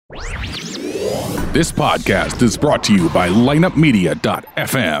This podcast is brought to you by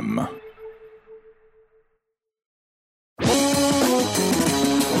lineupmedia.fm.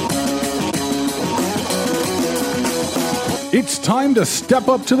 It's time to step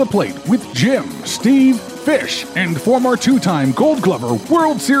up to the plate with Jim, Steve, Fish, and former two-time Gold Glover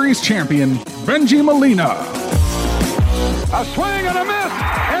World Series champion, Benji Molina. A swing and a miss,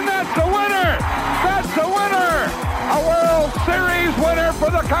 and that's the winner! That's the winner! A World Series winner for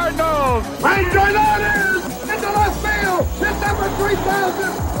the Cardinals! Ranger, that is! Into left field! Hit number 3,000!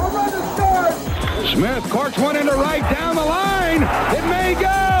 A run is scored! Smith corks one into right down the line! It may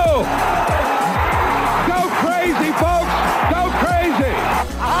go! Go crazy, folks! Go crazy!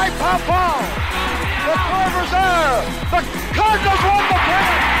 A high pop ball! The Corvers there! The Cardinals won the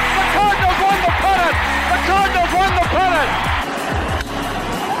pennant! The Cardinals won the pennant! The Cardinals won the pennant!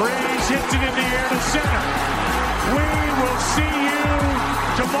 Breeze hits it in the air to center. We will see you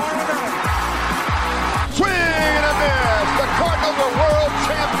tomorrow night. Swing and a miss! The Cardinals are world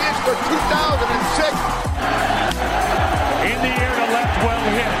champions for 2006! In the air to left, well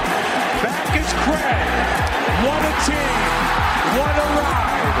hit. Back is Craig. What a team. What a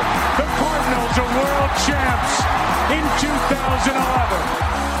ride. The Cardinals are world champs in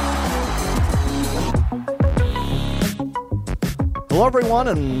 2011. Hello, everyone,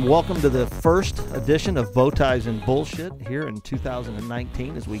 and welcome to the first edition of Bow Ties and Bullshit here in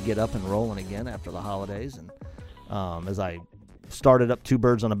 2019 as we get up and rolling again after the holidays. And as I started up two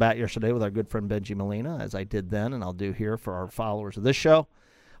birds on a bat yesterday with our good friend Benji Molina, as I did then, and I'll do here for our followers of this show.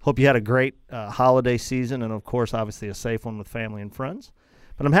 Hope you had a great holiday season and, of course, obviously a safe one with family and friends.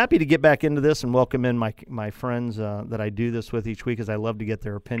 But I'm happy to get back into this and welcome in my friends that I do this with each week, as I love to get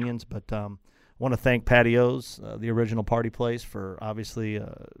their opinions. But I want to thank Patios, the original party place, for obviously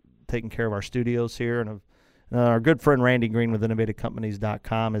taking care of our studios here. And our good friend Randy Green with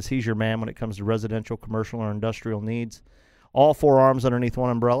InnovateCompanies.com, as he's your man when it comes to residential, commercial, or industrial needs. All four arms underneath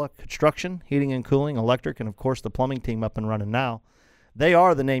one umbrella: construction, heating and cooling, electric, and, of course, the plumbing team up and running now. They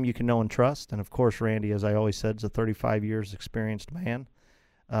are the name you can know and trust. And, of course, Randy, as I always said, is a 35 years experienced man.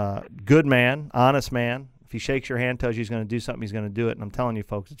 Good man, honest man. If he shakes your hand, tells you he's going to do something, he's going to do it. And I'm telling you,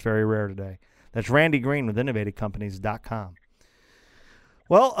 folks, it's very rare today. That's Randy Green with InnovateCompanies.com.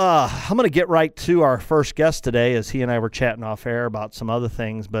 Well, I'm going to get right to our first guest today, as he and I were chatting off air about some other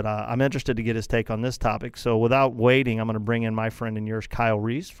things, but I'm interested to get his take on this topic. So without waiting, I'm going to bring in my friend and yours, Kyle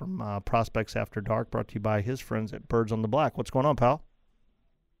Reese from Prospects After Dark, brought to you by his friends at Birds on the Black. What's going on, pal?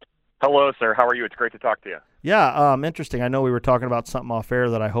 Hello, sir. How are you? It's great to talk to you. Yeah, interesting. I know we were talking about something off air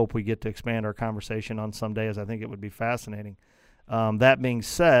that I hope we get to expand our conversation on someday, as I think it would be fascinating. That being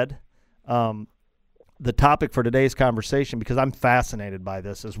said, the topic for today's conversation, because I'm fascinated by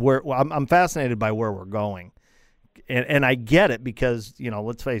this, is I'm fascinated by where we're going. And I get it because,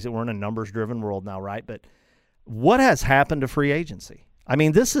 let's face it, we're in a numbers-driven world now, right? But what has happened to free agency? I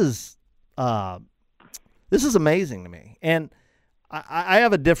mean, this is amazing to me. And I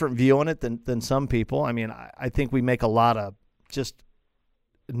have a different view on it than some people. I mean, I think we make a lot of just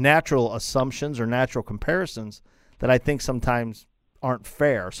natural assumptions or natural comparisons that I think sometimes aren't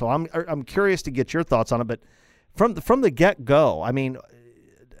fair. So I'm curious to get your thoughts on it. But from the get-go, I mean,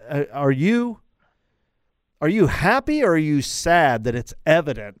 are you happy or are you sad that it's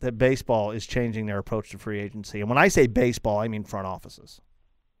evident that baseball is changing their approach to free agency? And when I say baseball, I mean front offices.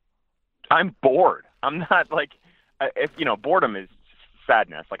 I'm bored. I'm not boredom is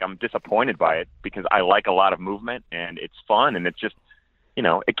sadness. Like, I'm disappointed by it because I like a lot of movement and it's fun, and it's just,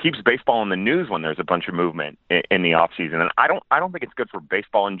 it keeps baseball in the news when there's a bunch of movement in the offseason. And I don't think it's good for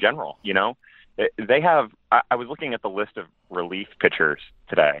baseball in general. They have, I was looking at the list of relief pitchers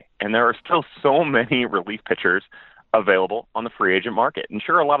today, and there are still so many relief pitchers available on the free agent market. And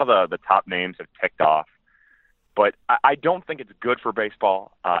sure, a lot of the top names have ticked off, but I don't think it's good for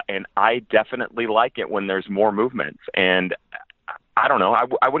baseball. And I definitely like it when there's more movement. And I don't know,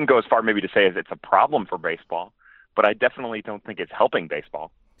 I wouldn't go as far maybe to say as it's a problem for baseball, but I definitely don't think it's helping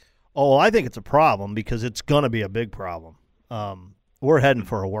baseball. Oh, well, I think it's a problem because it's going to be a big problem. We're heading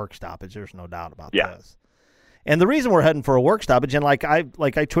for a work stoppage. There's no doubt about this. And the reason we're heading for a work stoppage, and like I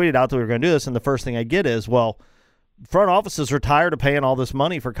tweeted out that we were going to do this, and the first thing I get is, well, front offices are tired of paying all this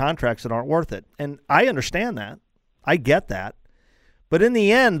money for contracts that aren't worth it. And I understand that. I get that. But in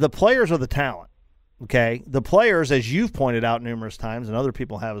the end, the players are the talent. Okay? The players, as you've pointed out numerous times, and other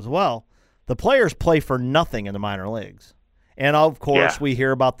people have as well, the players play for nothing in the minor leagues. And, of course, we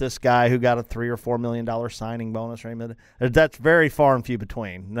hear about this guy who got a $3 or $4 million signing bonus. Right? That's very far and few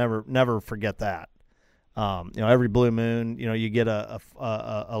between. Never forget that. Every blue moon, you get a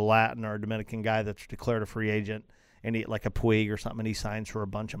Latin or a Dominican guy that's declared a free agent, and he, like a Puig or something, and he signs for a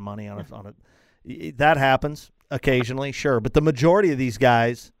bunch of money on it. That happens occasionally, sure. But the majority of these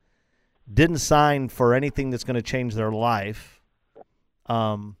guys didn't sign for anything that's going to change their life.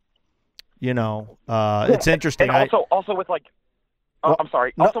 It's interesting. And also with like, I'm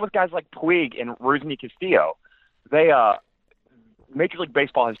sorry. No. Also with guys like Puig and Rusney Castillo, Major League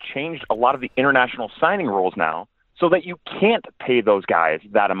Baseball has changed a lot of the international signing rules now, so that you can't pay those guys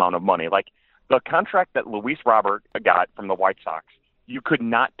that amount of money. Like the contract that Luis Robert got from the White Sox, you could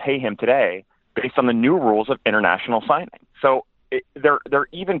not pay him today based on the new rules of international signing. So they're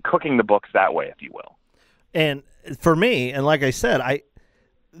even cooking the books that way, if you will. And for me, and like I said,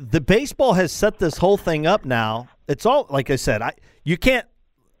 the baseball has set this whole thing up now. It's all, like I said, I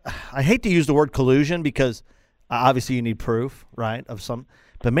hate to use the word collusion because obviously you need proof, right, of some.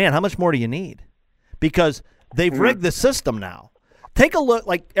 But, man, how much more do you need? Because they've rigged the system now. Take a look.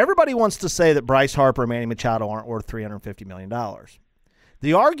 Like, everybody wants to say that Bryce Harper and Manny Machado aren't worth $350 million.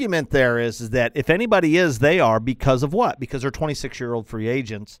 The argument there is that if anybody is, they are because of what? Because they're 26-year-old free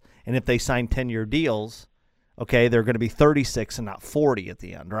agents, and if they sign 10-year deals, okay, they're going to be 36 and not 40 at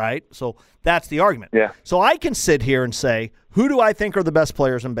the end, right? So that's the argument. Yeah. So I can sit here and say, who do I think are the best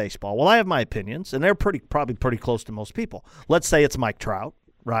players in baseball? Well, I have my opinions, and they're probably pretty close to most people. Let's say it's Mike Trout,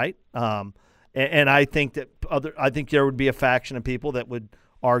 right? And I think that I think there would be a faction of people that would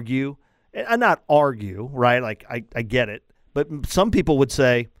argue, and not argue, right? Like I get it, but some people would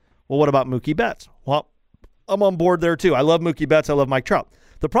say, well, what about Mookie Betts? Well, I'm on board there too. I love Mookie Betts. I love Mike Trout.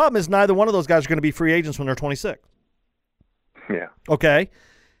 The problem is neither one of those guys are going to be free agents when they're 26. Yeah. Okay.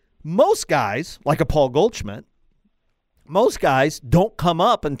 Most guys, like a Paul Goldschmidt, most guys don't come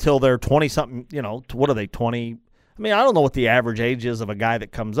up until they're 20-something, what are they, 20? I mean, I don't know what the average age is of a guy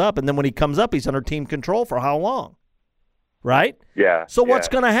that comes up. And then when he comes up, he's under team control for how long? Right? Yeah. So what's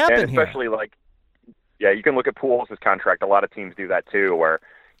going to happen here? Especially you can look at Pujols' contract. A lot of teams do that too, where,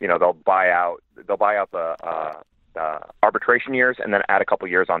 they'll buy out the arbitration years and then add a couple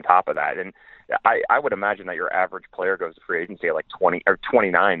years on top of that. And I would imagine that your average player goes to free agency at like 20 or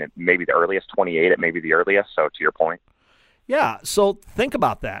 29 at maybe the earliest, 28 at maybe the earliest. So to your point. Yeah, so think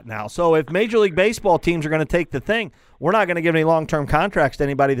about that now. So if Major League Baseball teams are going to take the thing, we're not going to give any long-term contracts to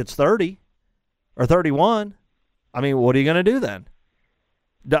anybody that's 30 or 31. I mean, what are you going to do then?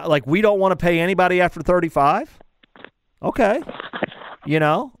 Like, we don't want to pay anybody after 35? Okay.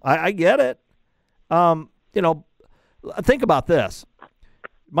 I get it. Think about this.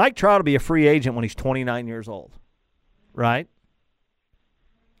 Mike Trout will be a free agent when he's 29 years old, right?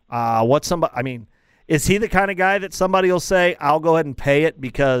 Is he the kind of guy that somebody will say, I'll go ahead and pay it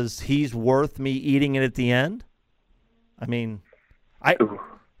because he's worth me eating it at the end? I mean,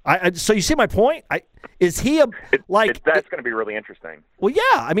 so you see my point? That's going to be really interesting. Well,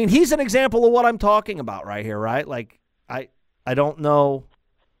 yeah. I mean, he's an example of what I'm talking about right here, right? Like, I don't know.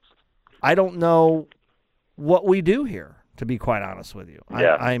 I don't know what we do here, to be quite honest with you.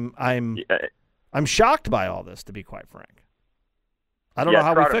 Yeah. I'm shocked by all this, to be quite frank. I don't know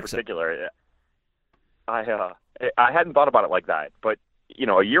how we fix it. I hadn't thought about it like that, but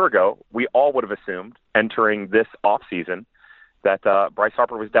a year ago we all would have assumed entering this offseason that Bryce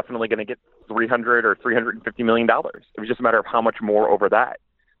Harper was definitely going to get $300 or $350 million. It was just a matter of how much more over that.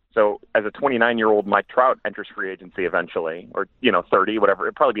 So as a 29-year-old Mike Trout enters free agency eventually, or 30, whatever,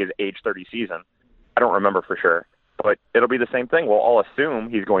 it'll probably be his age 30 season. I don't remember for sure, but it'll be the same thing. We'll all assume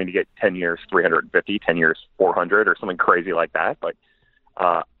he's going to get 10 years 350, 10 years 400, or something crazy like that. But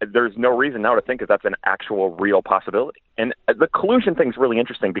there's no reason now to think that that's an actual real possibility. And the collusion thing's really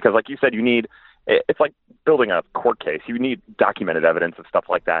interesting because, like you said, it's like building a court case. You need documented evidence of stuff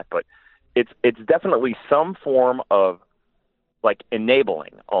like that. But it's definitely some form of like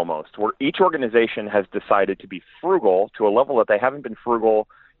enabling almost, where each organization has decided to be frugal to a level that they haven't been frugal,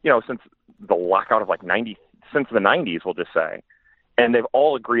 since the lockout of since the 90s, we'll just say. And they've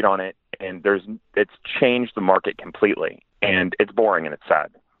all agreed on it, and it's changed the market completely. And it's boring and it's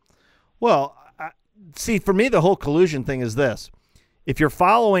sad. Well, see, for me, the whole collusion thing is this. If you're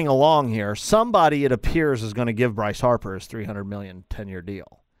following along here, somebody, it appears, is going to give Bryce Harper his $300 million 10-year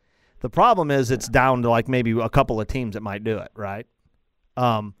deal. The problem is it's down to like maybe a couple of teams that might do it, right?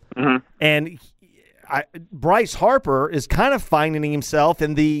 And Bryce Harper is kind of finding himself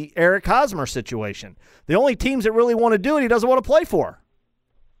in the Eric Hosmer situation. The only teams that really want to do it, he doesn't want to play for.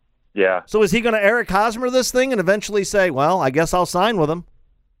 Yeah. So is he going to Eric Hosmer this thing and eventually say, well, I guess I'll sign with him?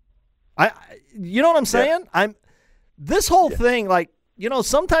 You know what I'm saying? Yeah. This whole thing,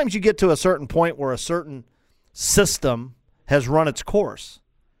 sometimes you get to a certain point where a certain system has run its course.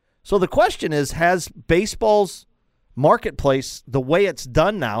 So the question is, has baseball's marketplace, the way it's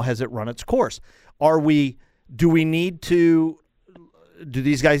done now, has it run its course? Are we Do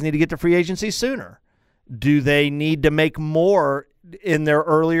these guys need to get to free agency sooner? Do they need to make more in their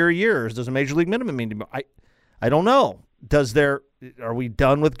earlier years? Does a major league minimum mean to more? I don't know. Are we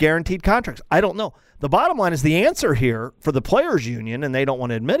done with guaranteed contracts? I don't know. The bottom line is the answer here for the players union, and they don't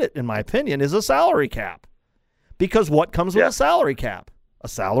want to admit it, in my opinion, is a salary cap. Because what comes with a salary cap? A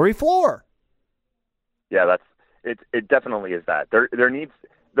salary floor. Yeah, it definitely is that. There needs,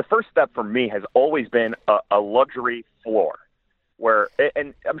 the first step for me has always been a luxury floor, where,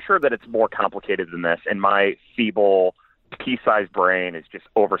 and I'm sure that it's more complicated than this, and my feeble pea-sized brain is just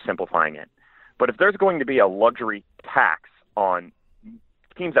oversimplifying it. But if there's going to be a luxury tax on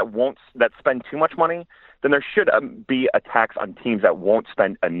teams that spend too much money, then there should be a tax on teams that won't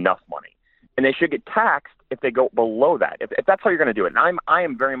spend enough money, and they should get taxed if they go below that. If that's how you're going to do it, and I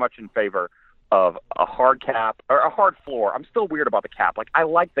am very much in favor of a hard cap or a hard floor. I'm still weird about the cap. Like, I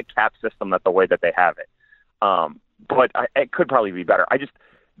like the cap system the way that they have it, but it could probably be better.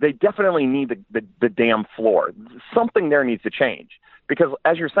 They definitely need the damn floor. Something there needs to change, because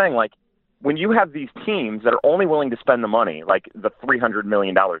as you're saying, like, when you have these teams that are only willing to spend the money, like the $300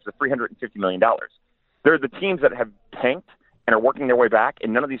 million, the $350 million, they're the teams that have tanked and are working their way back,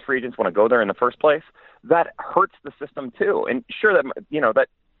 and none of these free agents want to go there in the first place. That hurts the system too. And sure, that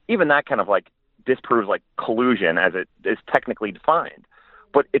even that kind of like disproves like collusion as it is technically defined,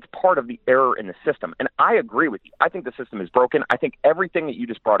 but it's part of the error in the system. And I agree with you. I think the system is broken. I think everything that you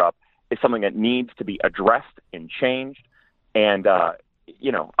just brought up is something that needs to be addressed and changed. And,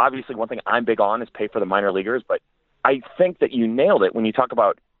 obviously one thing I'm big on is pay for the minor leaguers, but I think that you nailed it when you talk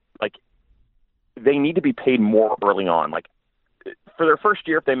about, like, they need to be paid more early on. Like, for their first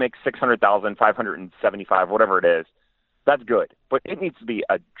year, if they make $600,000, $575, whatever it is, that's good. But it needs to be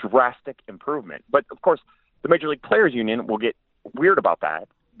a drastic improvement. But, of course, the Major League Players Union will get weird about that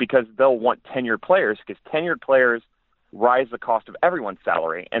because they'll want tenured players, because tenured players rise the cost of everyone's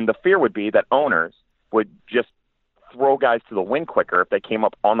salary. And the fear would be that owners would just throw guys to the wind quicker if they came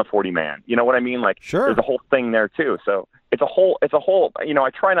up on the 40-man. You know what I mean? Like, sure. There's a whole thing there too. So it's a whole, I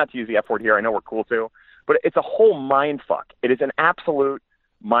try not to use the F word here. I know we're cool too, but it's a whole mind fuck. It is an absolute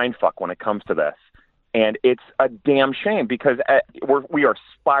mind fuck when it comes to this. And it's a damn shame because we are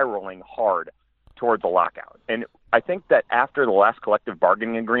spiraling hard towards a lockout. And I think that after the last collective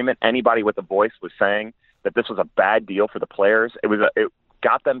bargaining agreement, anybody with a voice was saying that this was a bad deal for the players. It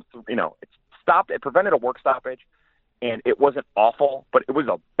got them, it prevented a work stoppage. And it wasn't awful, but it was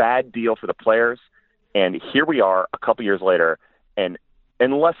a bad deal for the players. And here we are a couple years later, and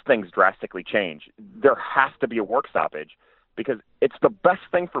unless things drastically change, there has to be a work stoppage because it's the best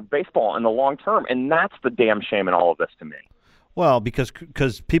thing for baseball in the long term, and that's the damn shame in all of this to me. Well, because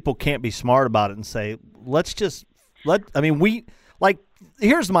people can't be smart about it and say,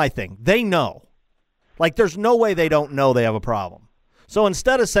 here's my thing. They know. Like, there's no way they don't know they have a problem. So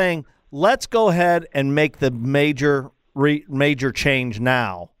instead of saying, let's go ahead and make the major change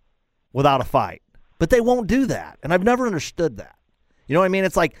now without a fight. But they won't do that, and I've never understood that. You know what I mean?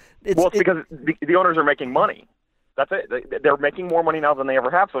 It's because the owners are making money. That's it. They're making more money now than they ever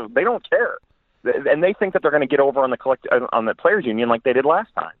have, so they don't care. And they think that they're going to get over on the players union like they did last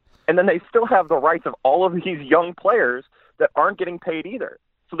time. And then they still have the rights of all of these young players that aren't getting paid either.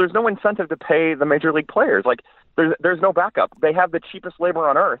 So there's no incentive to pay the major league players. Like, there's no backup. They have the cheapest labor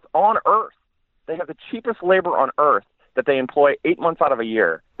on earth. They have the cheapest labor on earth that they employ 8 months out of a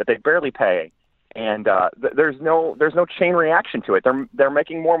year that they barely pay, and there's no chain reaction to it. They're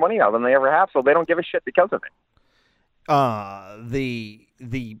making more money now than they ever have, so they don't give a shit because of it.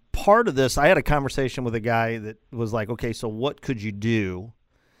 The part of this, I had a conversation with a guy that was like, okay, so what could you do?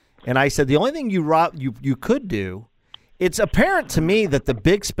 And I said the only thing you could do. It's apparent to me that the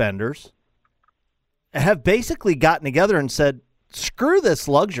big spenders have basically gotten together and said, screw this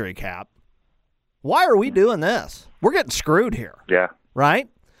luxury cap. Why are we doing this? We're getting screwed here. Yeah. Right?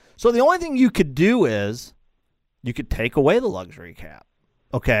 So the only thing you could do is you could take away the luxury cap.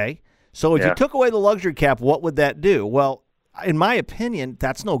 Okay? So if you took away the luxury cap, what would that do? Well, in my opinion,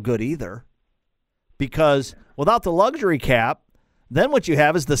 that's no good either. Because without the luxury cap, then what you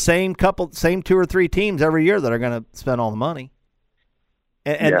have is the same 2 or 3 teams every year that are going to spend all the money.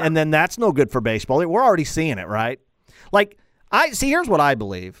 And then that's no good for baseball. We're already seeing it, right? Like, here's what I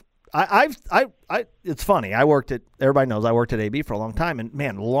believe. It's funny. Everybody knows I worked at AB for a long time, and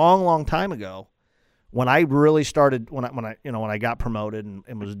man, long time ago, when I really started, when I got promoted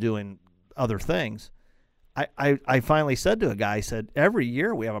and was doing other things, I finally said to a guy, I said, every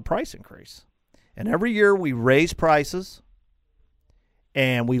year we have a price increase, and every year we raise prices.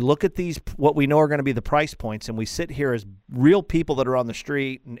 And we look at what we know are going to be the price points, and we sit here as real people that are on the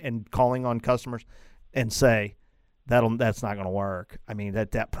street and calling on customers, and say that's not going to work. I mean,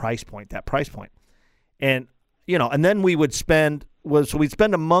 that price point. And, and then we'd spend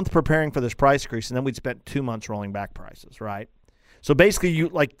a month preparing for this price increase, and then we'd spend 2 months rolling back prices, right? So basically,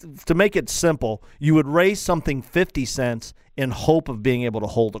 to make it simple, you would raise something 50 cents in hope of being able to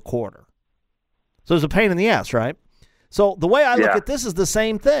hold a quarter. So it's a pain in the ass, right? So the way I look at this is the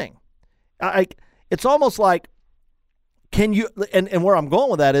same thing. It's almost like, can you, and where I'm going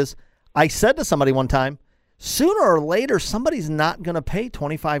with that is, I said to somebody one time, sooner or later, somebody's not going to pay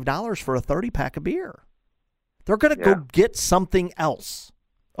 $25 for a 30-pack of beer. They're going to go get something else,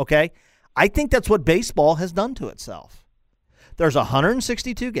 okay? I think that's what baseball has done to itself. There's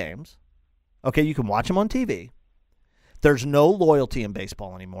 162 games. Okay, you can watch them on TV. There's no loyalty in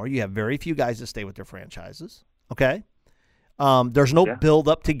baseball anymore. You have very few guys that stay with their franchises, okay? There's no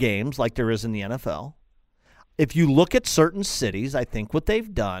build-up to games like there is in the NFL. If you look at certain cities, I think what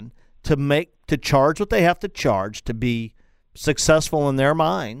they've done to charge what they have to charge to be successful in their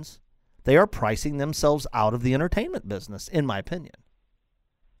minds, they are pricing themselves out of the entertainment business, in my opinion.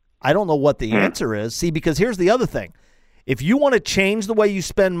 I don't know what the answer is. See, because here's the other thing. If you want to change the way you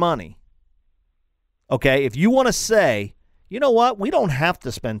spend money, okay, if you want to say, you know what, we don't have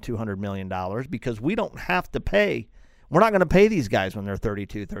to spend $200 million because we don't have to pay. We're not going to pay these guys when they're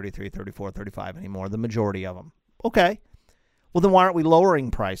 32, 33, 34, 35 anymore, the majority of them. Okay. Well, then why aren't we lowering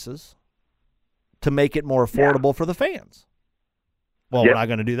prices to make it more affordable for the fans? Well, we're not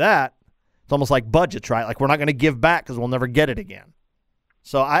going to do that. It's almost like budgets, right? Like we're not going to give back because we'll never get it again.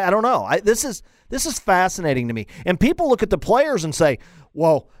 So I don't know. This is fascinating to me. And people look at the players and say,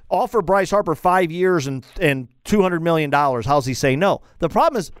 well, offer Bryce Harper 5 years and $200 million. How's he say no? The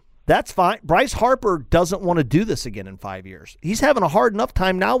problem is that's fine. Bryce Harper doesn't want to do this again in 5 years. He's having a hard enough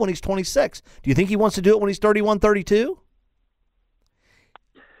time now when he's 26. Do you think he wants to do it when he's 31, 32?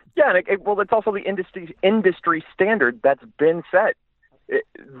 Yeah, and it's also the industry standard that's been set.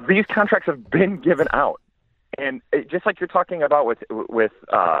 These contracts have been given out. And just like you're talking about with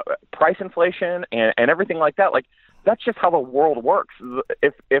price inflation and everything like that, like that's just how the world works.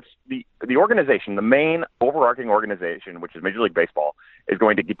 If the organization, the main overarching organization, which is Major League Baseball, is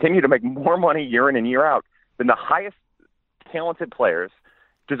going to continue to make more money year in and year out, then the highest talented players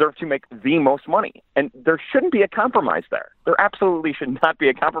deserve to make the most money. And there shouldn't be a compromise there. There absolutely should not be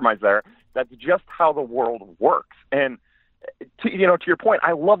a compromise there. That's just how the world works. And to your point,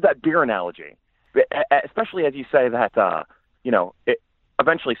 I love that beer analogy. Especially as you say that,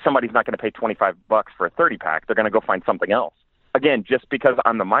 eventually somebody's not going to pay $25 for a 30-pack. They're going to go find something else. Again, just because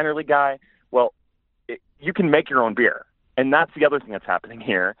I'm the minor league guy, well, you can make your own beer. And that's the other thing that's happening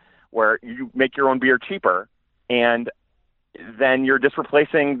here, where you make your own beer cheaper, and then you're just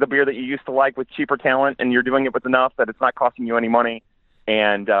replacing the beer that you used to like with cheaper talent, and you're doing it with enough that it's not costing you any money,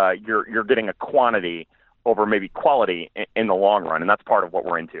 and you're getting a quantity over maybe quality in the long run, and that's part of what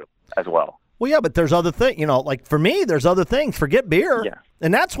we're into as well. Well, yeah, but there's other things. Like for me, there's other things. Forget beer. Yeah.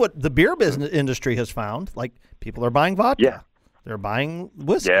 And that's what the beer business industry has found. Like people are buying vodka. Yeah. They're buying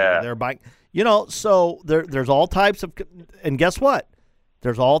whiskey. Yeah. They're buying, so there's all types of, and guess what?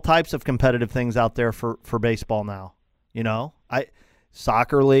 There's all types of competitive things out there for baseball now.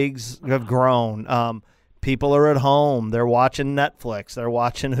 Soccer leagues have grown. People are at home. They're watching Netflix. They're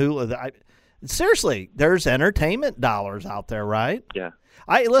watching Hulu. Seriously, there's entertainment dollars out there, right? Yeah.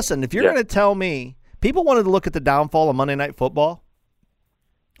 Listen, if you're going to tell me people wanted to look at the downfall of Monday Night Football,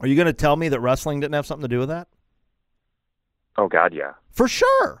 are you going to tell me that wrestling didn't have something to do with that? Oh, God, yeah. For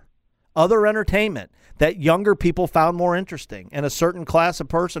sure. Other entertainment that younger people found more interesting and a certain class of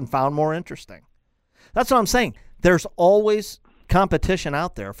person found more interesting. That's what I'm saying. There's always competition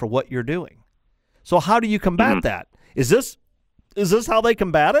out there for what you're doing. So how do you combat that? Is this how they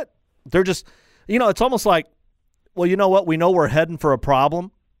combat it? They're just, it's almost like, well, you know what? We know we're heading for a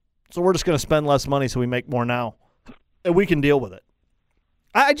problem, so we're just going to spend less money so we make more now, and we can deal with it.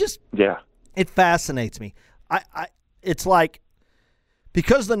 It fascinates me. It's like,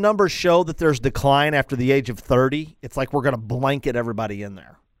 because the numbers show that there's decline after the age of 30, it's like we're going to blanket everybody in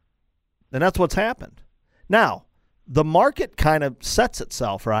there. And that's what's happened. Now, the market kind of sets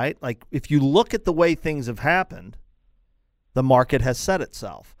itself, right? Like, if you look at the way things have happened, the market has set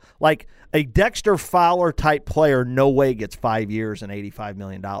itself. Like a Dexter Fowler type player, no way gets 5 years and $85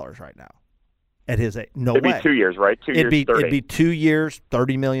 million right now. At his age, no way. It'd be 2 years, right? 2 years, 30. It'd be 2 years,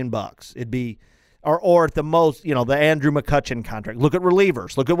 $30 million. It'd be, or at the most, the Andrew McCutchen contract. Look at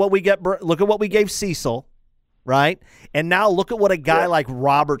relievers. Look at what we get. Look at what we gave Cecil, right? And now look at what a guy like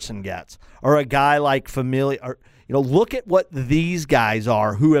Robertson gets, or a guy like Familia, or Look at what these guys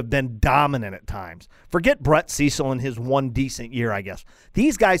are who have been dominant at times. Forget Brett Cecil in his one decent year, I guess.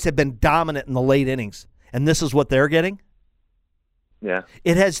 These guys have been dominant in the late innings, and this is what they're getting? Yeah.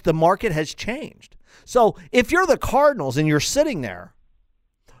 The market has changed. So if you're the Cardinals and you're sitting there,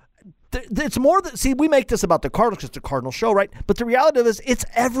 it's more that, see, we make this about the Cardinals because it's a Cardinal show, right? But the reality of it is it's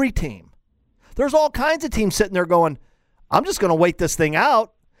every team. There's all kinds of teams sitting there going, I'm just going to wait this thing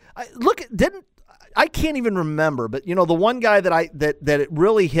out. I can't even remember, but the one guy that it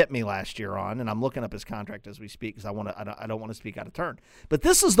really hit me last year on, and I'm looking up his contract as we speak because I don't want to speak out of turn. But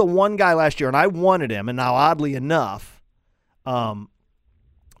this is the one guy last year, and I wanted him, and now oddly enough, tell me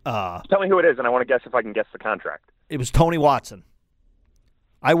who it is, and I want to guess if I can guess the contract. It was Tony Watson.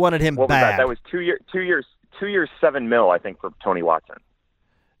 I wanted him what bad. Was that? That was 2 years, $7 million, I think, for Tony Watson.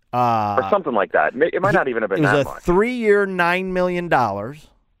 Or something like that. It might not even have been that much. It was a 3-year, $9 million.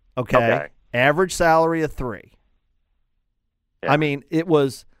 Okay. Average salary of $3 million. Yeah. I mean, it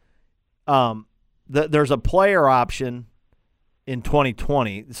was. There's a player option in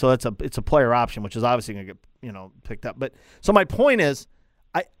 2020, so it's a player option, which is obviously going to get picked up. But so my point is,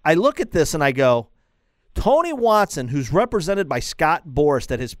 I look at this and I go, Tony Watson, who's represented by Scott Boras,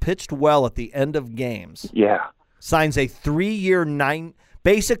 that has pitched well at the end of games. Yeah. Signs a 3-year,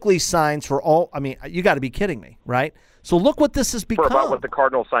 basically signs for all. I mean, you got to be kidding me, right? So look what this has become. For about what the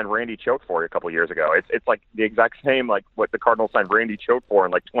Cardinals signed Randy Choate for a couple of years ago. It's like the exact same like what the Cardinals signed Randy Choate for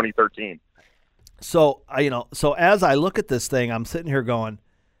in like 2013. So so as I look at this thing, I'm sitting here going,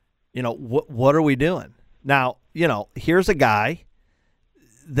 what are we doing now? Here's a guy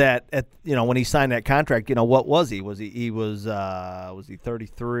that when he signed that contract, what was he? Was he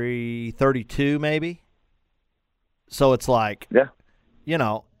 33, 32 maybe? So it's like,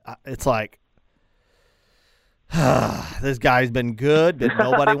 it's like, this guy's been good, but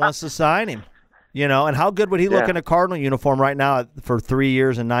nobody wants to sign him. And how good would he look in a Cardinal uniform right now for 3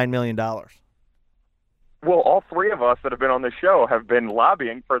 years and $9 million? Well, all three of us that have been on the show have been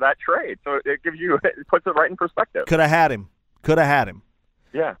lobbying for that trade. So it puts it right in perspective. Could have had him.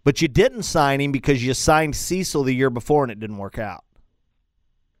 Yeah. But you didn't sign him because you signed Cecil the year before and it didn't work out.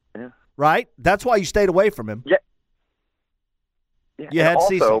 Yeah. Right? That's why you stayed away from him. Yeah. You had also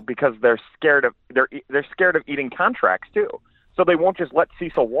Cecil. Because they're scared of eating contracts too. So they won't just let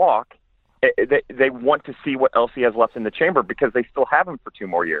Cecil walk. They want to see what else he has left in the chamber because they still have him for 2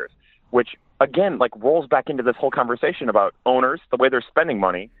 more years, which again rolls back into this whole conversation about owners, the way they're spending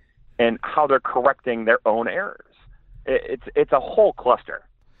money, and how they're correcting their own errors. It's a whole cluster.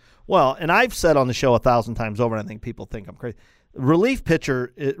 Well, and I've said on the show 1,000 times over, and I think people think I'm crazy. Relief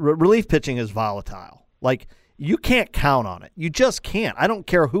pitching is volatile. Like, you can't count on it. You just can't. I don't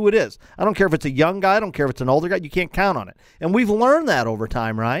care who it is. I don't care if it's a young guy. I don't care if it's an older guy. You can't count on it. And we've learned that over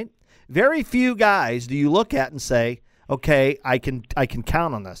time, right? Very few guys do you look at and say, okay, I can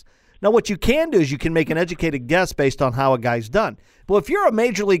count on this. Now, what you can do is you can make an educated guess based on how a guy's done. Well, if you're a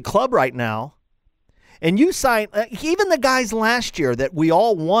major league club right now, and you sign, even the guys last year that we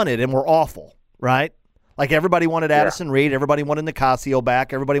all wanted and were awful, right? Like everybody wanted Addison Reed, everybody wanted Nicasio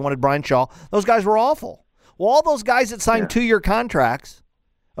back, everybody wanted Brian Shaw. Those guys were awful. Well, all those guys that signed 2-year contracts,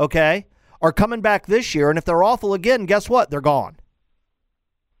 okay, are coming back this year, and if they're awful again, guess what? They're gone.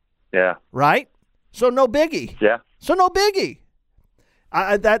 Yeah. Right? So no biggie. Yeah. So no biggie.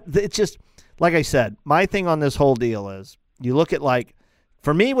 It's just, like I said, my thing on this whole deal is you look at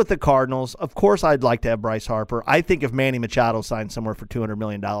for me with the Cardinals, of course I'd like to have Bryce Harper. I think if Manny Machado signed somewhere for $200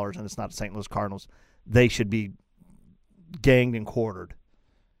 million and it's not the St. Louis Cardinals, they should be ganged and quartered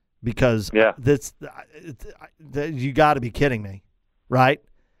because you got to be kidding me, right?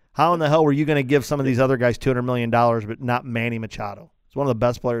 How in the hell were you going to give some of these other guys $200 million but not Manny Machado? He's one of the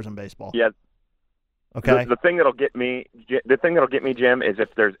best players in baseball. Yeah. Okay. The thing that'll get me, Jim, is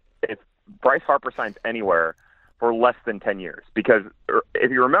if Bryce Harper signs anywhere for less than 10 years. Because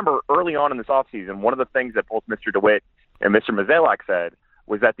if you remember early on in this offseason, one of the things that both Mr. DeWitt and Mr. Mozeliak said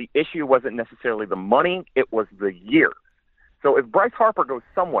was that the issue wasn't necessarily the money, it was the year. So if Bryce Harper goes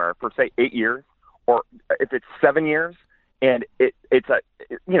somewhere for, say, 8 years, or if it's 7 years, and it's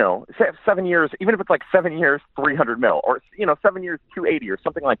 7 years, even if it's like 7 years, $300 million, or 7 years, $280 or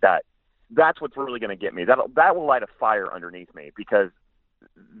something like that, that's what's really going to get me. That will light a fire underneath me because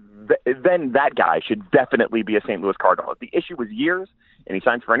then that guy should definitely be a St. Louis Cardinal. If the issue was years and he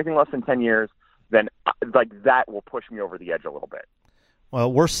signs for anything less than 10 years, then that will push me over the edge a little bit.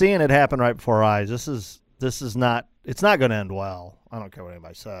 Well, we're seeing it happen right before our eyes. This is not. It's not going to end well. I don't care what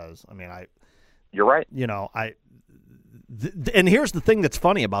anybody says. I mean, You're right. And here's the thing that's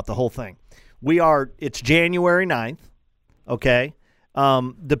funny about the whole thing. It's January 9th, okay?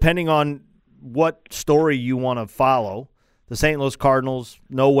 Depending on what story you want to follow. The St. Louis Cardinals,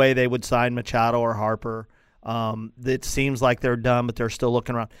 no way they would sign Machado or Harper. It seems like they're done, but they're still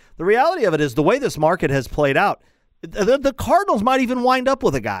looking around. The reality of it is the way this market has played out, the Cardinals might even wind up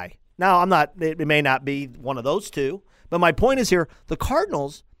with a guy. Now, it may not be one of those two, but my point is here, the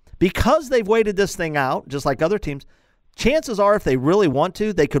Cardinals, because they've waited this thing out, just like other teams, chances are if they really want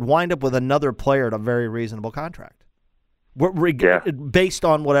to, they could wind up with another player at a very reasonable contract. Based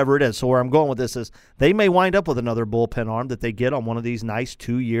on whatever it is. So where I'm going with this is they may wind up with another bullpen arm that they get on one of these nice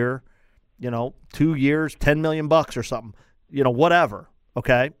 2 years, $10 million or something, whatever.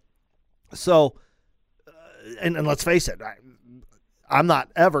 Okay. So, and let's face it, I'm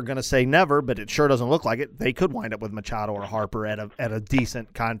not ever going to say never, but it sure doesn't look like it. They could wind up with Machado or Harper at a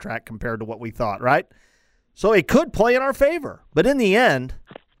decent contract compared to what we thought, right? So it could play in our favor. But in the end,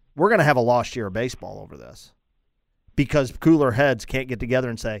 we're going to have a lost year of baseball over this because cooler heads can't get together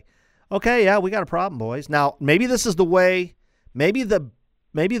and say, okay, yeah, we got a problem, boys. Now, maybe this is the way, maybe the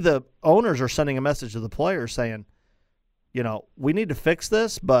owners are sending a message to the players saying, we need to fix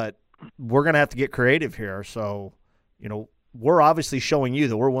this, but we're going to have to get creative here. So, we're obviously showing you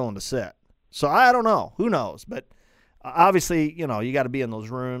that we're willing to sit. So I don't know. Who knows? But obviously, you got to be in those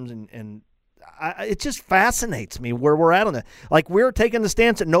rooms, and it just fascinates me where we're at on that. Like, we're taking the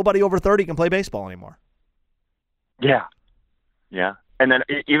stance that nobody over 30 can play baseball anymore. Yeah. Yeah. And then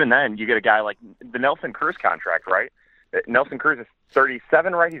even then, you get a guy like the Nelson Cruz contract, right? Nelson Cruz is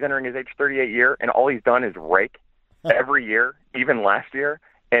 37, right? He's entering his age 38 year, and all he's done is rake every year, even last year.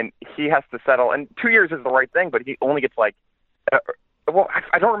 And he has to settle. And 2 years is the right thing, but he only gets I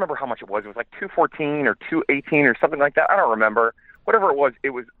don't remember how much it was. It was like $214 or $218 or something like that. I don't remember. Whatever it was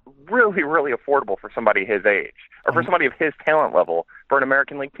really, really affordable for somebody his age or for somebody of his talent level for an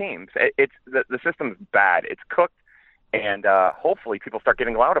American League team. It's the system's bad. It's cooked, and hopefully people start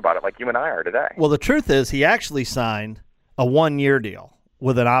getting loud about it like you and I are today. Well, the truth is he actually signed a 1-year deal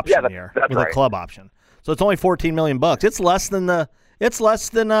with an option year, with a club option. So it's only $14 million. It's less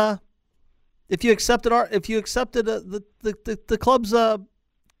than if you accepted the club's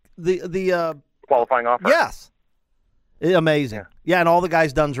the qualifying offer. Yes. Amazing. Yeah, and all the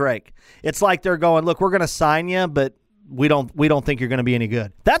guys done's rake. It's like they're going, look, we're going to sign you, but we don't think you're going to be any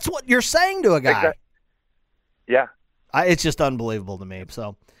good. That's what you're saying to a guy. Exactly. Yeah. It's just unbelievable to me.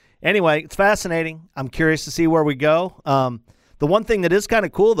 So anyway, it's fascinating. I'm curious to see where we go. The one thing that is kind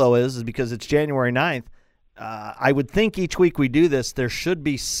of cool, though, is because it's January 9th, I would think each week we do this, there should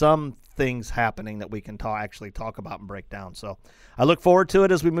be some things happening that we can actually talk about and break down. So I look forward to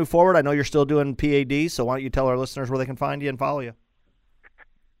it as we move forward. I know you're still doing PAD, so why don't you tell our listeners where they can find you and follow you?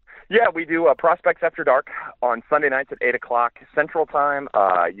 Yeah, we do Prospects After Dark on Sunday nights at 8 o'clock Central Time.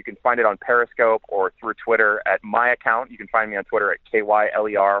 You can find it on Periscope or through Twitter at my account. You can find me on Twitter at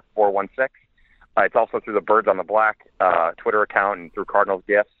KYLER416. It's also through the Birds on the Black Twitter account and through Cardinals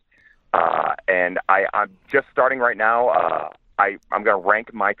Gifts. And I'm just starting right now. I'm going to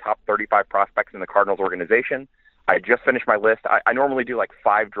rank my top 35 prospects in the Cardinals organization. I just finished my list. I normally do like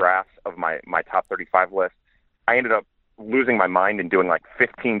 5 drafts of my top 35 list. I ended up losing my mind and doing like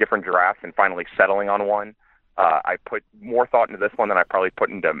 15 different drafts and finally settling on one. I put more thought into this one than I probably put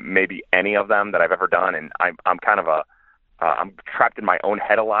into maybe any of them that I've ever done. And I'm kind of I'm trapped in my own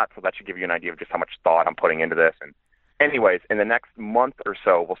head a lot. So that should give you an idea of just how much thought I'm putting into this. And anyways, in the next month or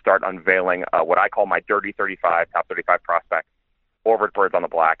so, we'll start unveiling what I call my Dirty 35, top 35 prospects over at Birds on the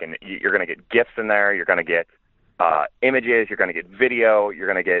Black. And you're going to get gifts in there. You're going to get images. You're going to get video. You're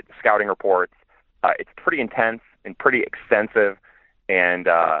going to get scouting reports. It's pretty intense and pretty extensive. And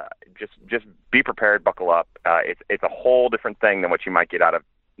just be prepared, buckle up. It's a whole different thing than what you might get out of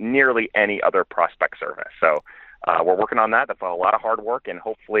nearly any other prospect service. So we're working on that. That's a lot of hard work, and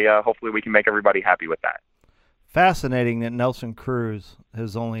hopefully we can make everybody happy with that. Fascinating that Nelson Cruz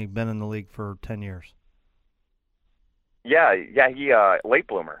has only been in the league for 10 years. Yeah, he late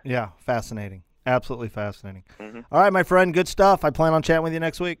bloomer. Yeah, fascinating. Absolutely fascinating. Mm-hmm. All right, my friend, good stuff. I plan on chatting with you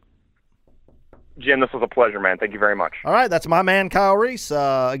next week. Jim, this was a pleasure, man. Thank you very much. All right, that's my man, Kyle Reese.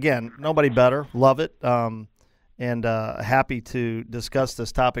 Again, nobody better. Love it. And happy to discuss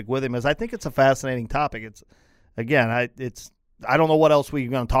this topic with him, as I think it's a fascinating topic. I don't know what else we're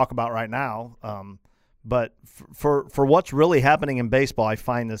going to talk about right now. But for what's really happening in baseball, I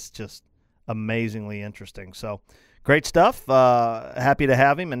find this just amazingly interesting. So great stuff. Happy to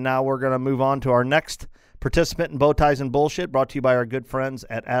have him. And now we're going to move on to our next participant in Bow Ties and Bullshit, brought to you by our good friends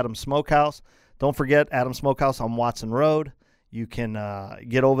at Adams Smokehouse. Don't forget Adams Smokehouse on Watson Road. You can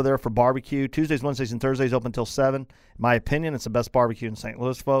get over there for barbecue. Tuesdays, Wednesdays, and Thursdays open until 7. In my opinion, it's the best barbecue in St.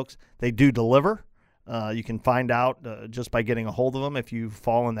 Louis, folks. They do deliver. You can find out just by getting a hold of them if you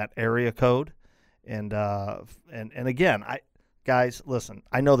fall in that area code. And again, guys, listen,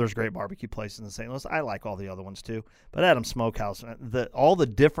 I know there's great barbecue places in St. Louis. I like all the other ones too. But Adam's Smokehouse, all the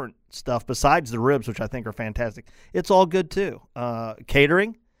different stuff besides the ribs, which I think are fantastic, it's all good too.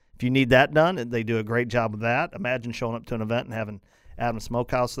 Catering, if you need that done, and they do a great job of that. Imagine showing up to an event and having Adam's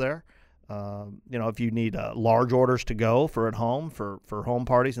Smokehouse there. If you need large orders to go for at home, for home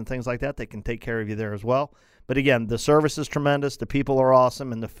parties and things like that, they can take care of you there as well. But again, the service is tremendous, the people are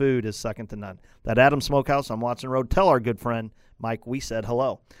awesome, and the food is second to none. That Adam's Smokehouse on Watson Road. Tell our good friend Mike we said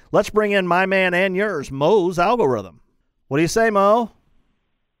hello. Let's bring in my man and yours, Mo's Algorithm. What do you say, Mo?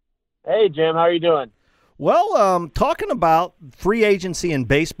 Hey, Jim. How are you doing? Well, talking about free agency and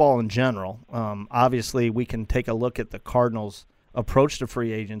baseball in general, obviously we can take a look at the Cardinals' approach to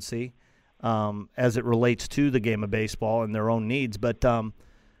free agency as it relates to the game of baseball and their own needs. But I'm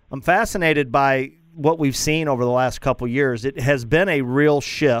fascinated by what we've seen over the last couple years. It has been a real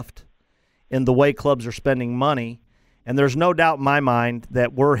shift in the way clubs are spending money, and there's no doubt in my mind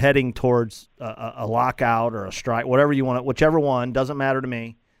that we're heading towards a lockout or a strike, whatever you want, whichever one, doesn't matter to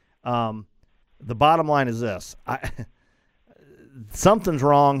me. The bottom line is this: something's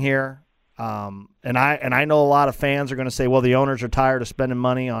wrong here, and I know a lot of fans are going to say, "Well, the owners are tired of spending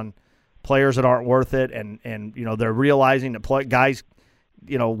money on players that aren't worth it," and they're realizing that guys,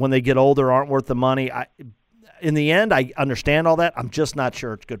 when they get older, aren't worth the money. In the end, I understand all that. I'm just not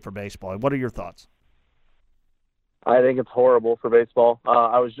sure it's good for baseball. What are your thoughts? I think it's horrible for baseball.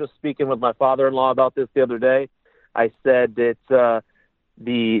 I was just speaking with my father-in-law about this the other day. I said that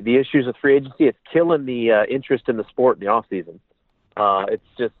the issues with free agency, it's killing the interest in the sport in the offseason. It's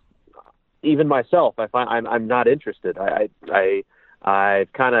just, even myself, I find I'm not interested. I've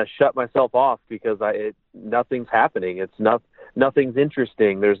kind of shut myself off because nothing's happening. Nothing's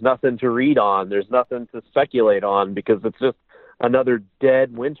interesting. There's nothing to read on. There's nothing to speculate on because it's just another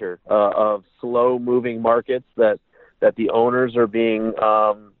dead winter of slow-moving markets that the owners are being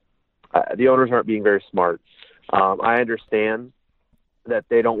the owners aren't being very smart. I understand that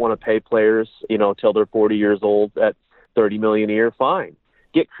they don't want to pay players, till they're 40 years old at $30 million a year. Fine,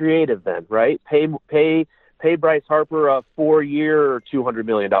 get creative then, right? Pay Bryce Harper a 4-year or $200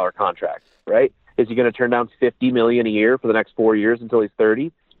 million contract, right? Is he going to turn down $50 million a year for the next 4 years until he's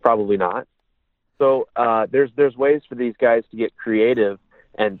 30? Probably not. So there's ways for these guys to get creative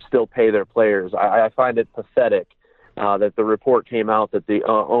and still pay their players. I find it pathetic that the report came out that the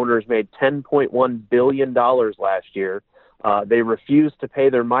owners made $10.1 billion last year. They refused to pay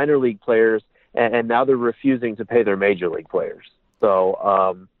their minor league players, and now they're refusing to pay their major league players.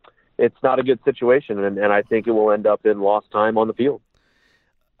 So it's not a good situation, and I think it will end up in lost time on the field.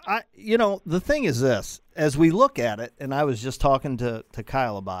 The thing is this, as we look at it, and I was just talking to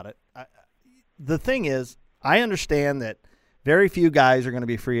Kyle about it, the thing is, I understand that very few guys are going to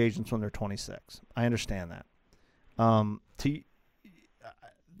be free agents when they're 26. I understand that.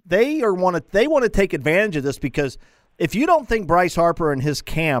 They want to take advantage of this because if you don't think Bryce Harper and his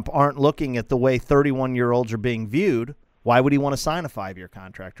camp aren't looking at the way 31-year-olds are being viewed, why would he want to sign a 5-year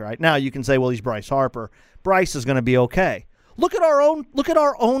contract, right? Now you can say, well, he's Bryce Harper. Bryce is going to be okay. Look at our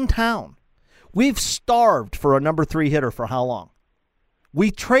own town. We've starved for a number 3 hitter for how long?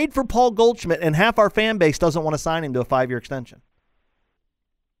 We trade for Paul Goldschmidt, and half our fan base doesn't want to sign him to a 5-year extension.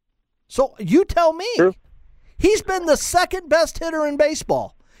 So you tell me. Sure. He's been the second best hitter in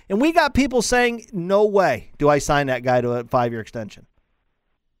baseball, and we got people saying, no way do I sign that guy to a 5-year extension.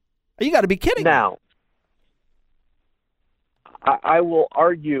 You got to be kidding me. Now, I will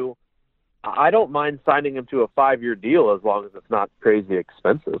argue, I don't mind signing him to a 5-year deal as long as it's not crazy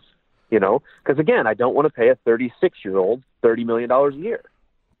expensive, because, again, I don't want to pay a 36-year-old $30 million a year.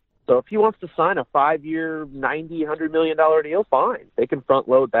 So if he wants to sign a 5-year, $100 million deal, fine. They can front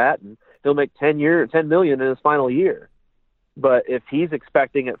load that, and he'll make $10 million in his final year. But if he's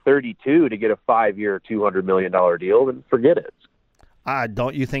expecting at 32 to get a 5-year, $200 million deal, then forget it.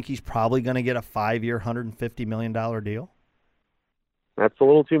 Don't you think he's probably going to get a 5-year, $150 million deal? That's a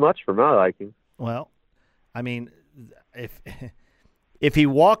little too much for my liking. Well, I mean, if he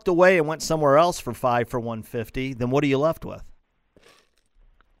walked away and went somewhere else for 5 for $150, then what are you left with?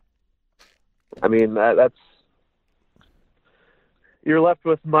 I mean, you're left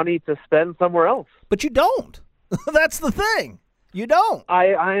with money to spend somewhere else. But you don't. That's the thing. You don't.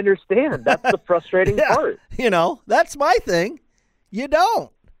 I understand. That's the frustrating part. That's my thing. You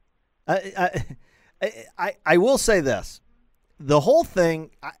don't. I will say this. The whole thing,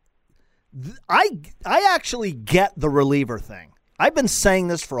 I actually get the reliever thing. I've been saying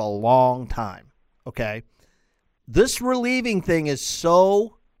this for a long time, okay? This relieving thing is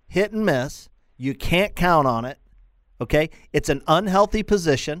so hit and miss. You can't count on it. Okay? It's an unhealthy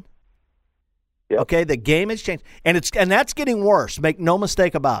position. Yep. Okay? The game has changed. And that's getting worse. Make no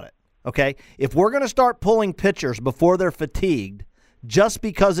mistake about it. Okay? If we're going to start pulling pitchers before they're fatigued, just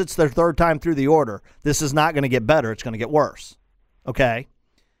because it's their third time through the order, this is not going to get better. It's going to get worse. Okay?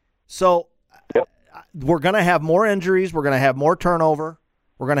 So we're going to have more injuries. We're going to have more turnover.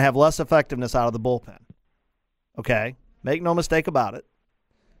 We're going to have less effectiveness out of the bullpen. Okay? Make no mistake about it.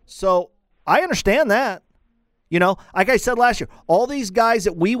 So I understand that. You know, like I said last year, all these guys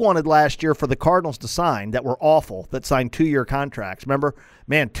that we wanted last year for the Cardinals to sign that were awful, that signed 2-year contracts. Remember,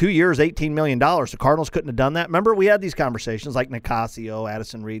 man, 2 years, $18 million. The Cardinals couldn't have done that. Remember, we had these conversations like Nicasio,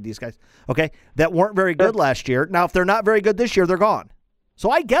 Addison Reed, these guys, okay, that weren't very good last year. Now, if they're not very good this year, they're gone.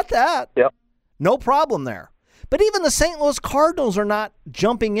 So I get that. Yep. No problem there. But even the St. Louis Cardinals are not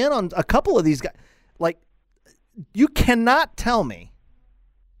jumping in on a couple of these guys. Like, you cannot tell me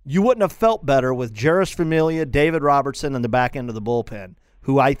you wouldn't have felt better with Jairus Familia, David Robertson, and the back end of the bullpen,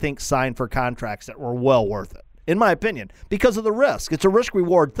 who I think signed for contracts that were well worth it, in my opinion, because of the risk. It's a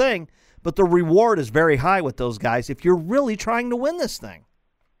risk-reward thing, but the reward is very high with those guys if you're really trying to win this thing.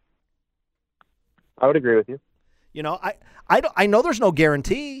 I would agree with you. You know, I know there's no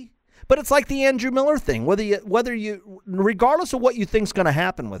guarantee, but it's like the Andrew Miller thing. Whether you regardless of what you think's going to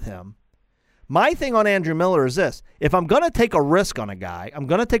happen with him, my thing on Andrew Miller is this: if I'm going to take a risk on a guy, I'm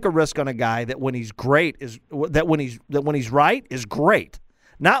going to take a risk on a guy that when he's great is that when he's right is great,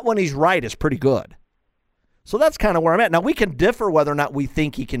 not when he's right is pretty good. So that's kind of where I'm at. Now we can differ whether or not we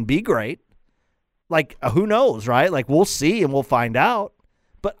think he can be great. Like who knows, right? Like we'll see and we'll find out.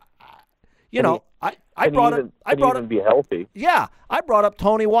 But you know, I brought up be healthy. Yeah, I brought up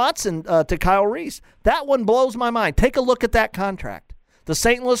Tony Watson to Kyle Reese. That one blows my mind. Take a look at that contract. The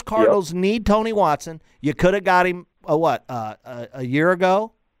St. Louis Cardinals need Tony Watson. You could have got him a year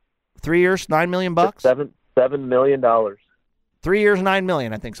ago, 3 years, $9 million. $7 million. 3 years, $9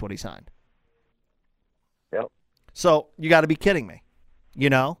 million. I think is what he signed. Yep. So you got to be kidding me, you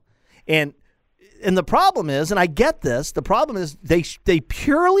know. And the problem is, and I get this, the problem is they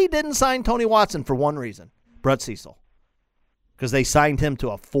purely didn't sign Tony Watson for one reason: Brett Cecil, because they signed him to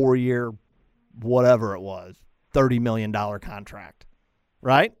a 4-year, whatever it was, $30 million contract.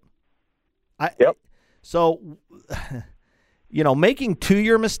 Right? Yep. So, you know, making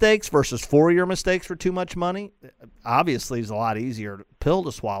 2-year mistakes versus 4-year mistakes for too much money, obviously is a lot easier pill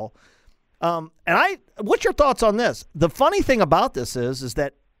to swallow. What's your thoughts on this? The funny thing about this is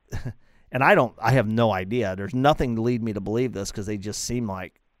that, and I have no idea. There's nothing to lead me to believe this because they just seem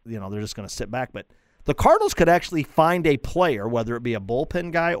like, you know, they're just going to sit back. But the Cardinals could actually find a player, whether it be a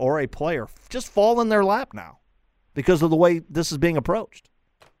bullpen guy or a player, just fall in their lap now because of the way this is being approached.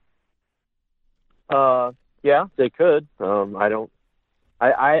 Yeah, they could. I've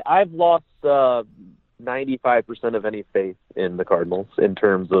lost 95% of any faith in the Cardinals in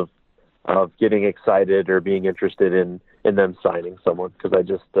terms of getting excited or being interested in them signing someone, because they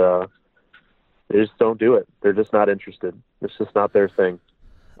just don't do it. They're just not interested. It's just not their thing.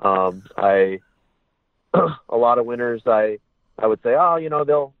 A lot of winners, I would say, oh, you know,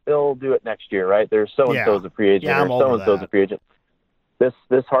 they'll do it next year, right? There's so and so's a free agent, or so and so's a free agent.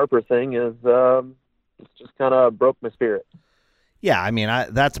 This Harper thing is it's just kind of broke my spirit. Yeah, I mean,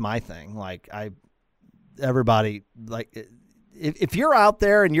 that's my thing. Like everybody, like if you're out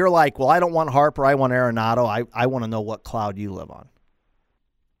there and you're like, well, I don't want Harper, I want Arenado, I want to know what cloud you live on.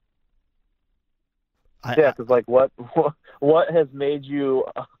 Because like what has made you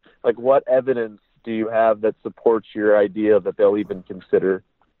like, what evidence do you have that supports your idea that they'll even consider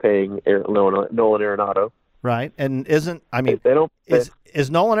paying Nolan Arenado? Right, and is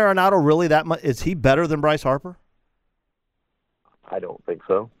Nolan Arenado really that much? Is he better than Bryce Harper? I don't think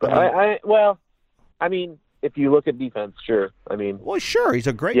so. But I mean, if you look at defense, sure. I mean, well, sure, he's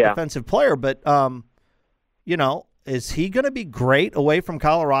a great defensive player, but you know, is he going to be great away from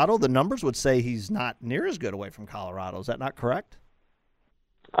Colorado? The numbers would say he's not near as good away from Colorado. Is that not correct?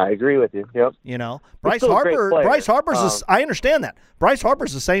 I agree with you. Yep. You know, Bryce Harper's. I understand that. Bryce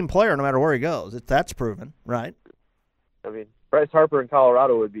Harper's the same player no matter where he goes. That's proven, right? I mean, Bryce Harper in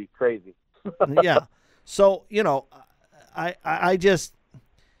Colorado would be crazy. Yeah. So, you know, I just,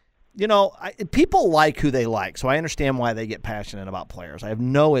 you know, people like who they like, so I understand why they get passionate about players. I have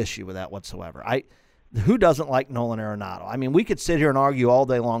no issue with that whatsoever. Who doesn't like Nolan Arenado? I mean, we could sit here and argue all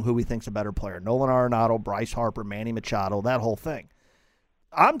day long who we think's a better player: Nolan Arenado, Bryce Harper, Manny Machado, that whole thing.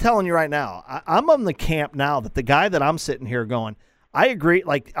 I'm telling you right now, I'm on the camp now that the guy that I'm sitting here going, I agree.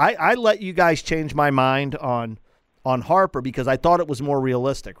 Like I let you guys change my mind on Harper because I thought it was more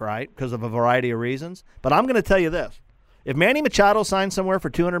realistic, right? Because of a variety of reasons. But I'm going to tell you this: If Manny Machado signs somewhere for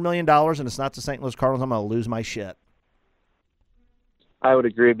 $200 million and it's not the St. Louis Cardinals, I'm going to lose my shit. I would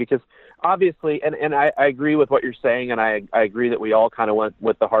agree because obviously, and I agree with what you're saying, and I agree that we all kind of went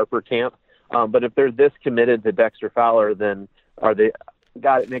with the Harper camp. But if they're this committed to Dexter Fowler, then are they?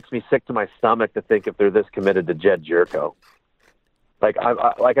 God, it makes me sick to my stomach to think if they're this committed to Jed Jerko. Like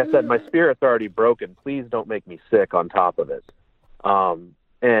I said, my spirit's already broken. Please don't make me sick on top of it.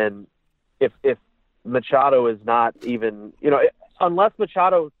 And if Machado is not even, unless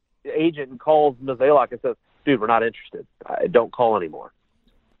Machado's agent calls Mozeliak and says, dude, we're not interested. Don't call anymore.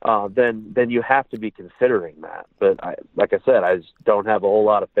 Then you have to be considering that. But like I said, I just don't have a whole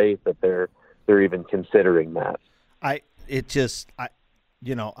lot of faith that they're even considering that.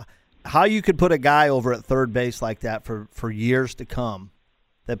 How you could put a guy over at third base like that for years to come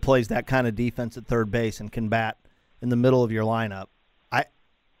that plays that kind of defense at third base and can bat in the middle of your lineup,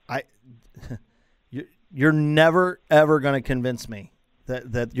 you're never, ever going to convince me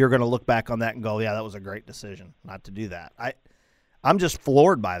that you're going to look back on that and go, yeah, that was a great decision not to do that. I'm just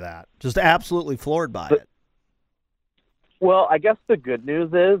floored by that, just absolutely floored by it. Well, I guess the good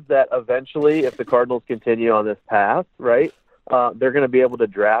news is that eventually, if the Cardinals continue on this path, right, they're going to be able to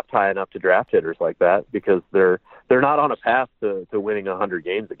draft high enough to draft hitters like that because they're not on a path to winning 100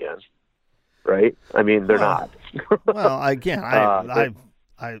 games again, right? I mean, they're not. Well, again,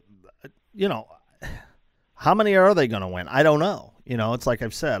 how many are they going to win? I don't know. It's like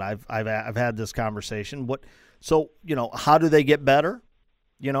I've said, I've had this conversation. How do they get better?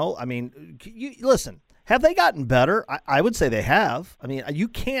 Listen, have they gotten better? I would say they have. I mean, you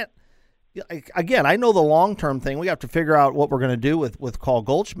can't. Again, I know the long-term thing. We have to figure out what we're going to do with Carl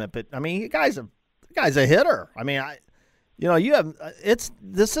Goldschmidt. But I mean, the guy's a hitter. I mean,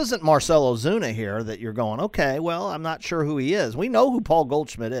 this isn't Marcell Ozuna here that you're going, okay, well, I'm not sure who he is. We know who Paul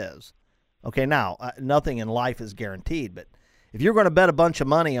Goldschmidt is. Okay, now nothing in life is guaranteed, but if you're going to bet a bunch of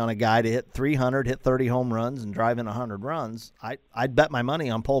money on a guy to hit 300, hit 30 home runs, and drive in 100 runs, I'd bet my money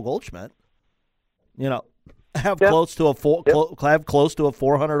on Paul Goldschmidt. Have close to a 400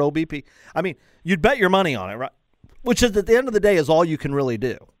 OBP. I mean, you'd bet your money on it, right? Which is at the end of the day is all you can really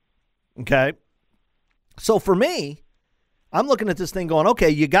do. Okay, so for me, I'm looking at this thing going, okay,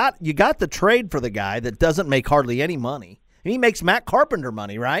 you got the trade for the guy that doesn't make hardly any money. He makes Matt Carpenter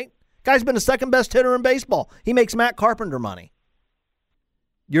money, right? Guy's been the second best hitter in baseball. He makes Matt Carpenter money.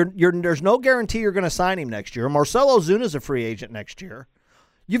 There's no guarantee you're going to sign him next year. Marcell Ozuna's a free agent next year.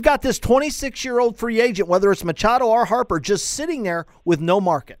 You've got this 26-year-old free agent, whether it's Machado or Harper, just sitting there with no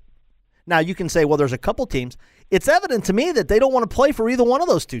market. Now, you can say, well, there's a couple teams. It's evident to me that they don't want to play for either one of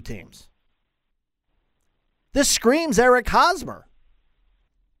those two teams. This screams Eric Hosmer.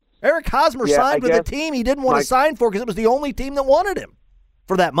 Eric Hosmer signed with a team he didn't want to sign for because it was the only team that wanted him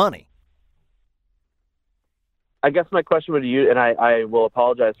for that money. I guess my question would be you, and I will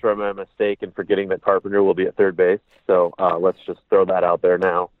apologize for my mistake in forgetting that Carpenter will be at third base. So let's just throw that out there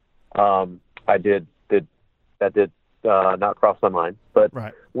now. That did not cross my mind. But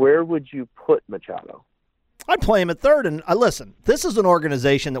right. Where would you put Machado? I'd play him at third. And listen, this is an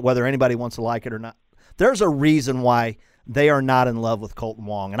organization that whether anybody wants to like it or not, there's a reason why they are not in love with Colton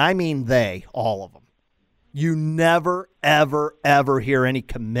Wong. And I mean they, all of them. You never, ever, ever hear any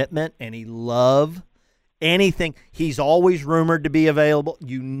commitment, any love, anything. He's always rumored to be available.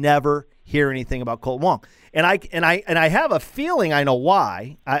 You never hear anything about Colton Wong. And I have a feeling I know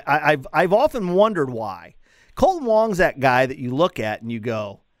why. I've often wondered why. Colton Wong's that guy that you look at and you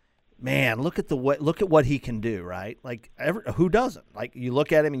go, man, look at what he can do, right? Like who doesn't? Like you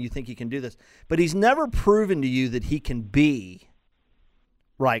look at him and you think he can do this, but he's never proven to you that he can be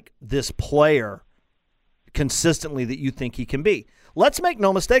like this player consistently that you think he can be. Let's make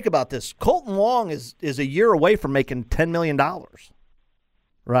no mistake about this. Colton Wong is a year away from making $10 million,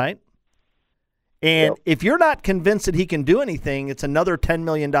 right? And if you're not convinced that he can do anything, it's another $10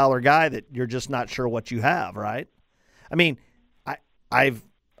 million guy that you're just not sure what you have, right? I mean,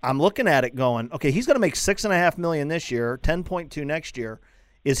 I'm looking at it going, okay, he's going to make $6.5 million this year, 10.2 next year.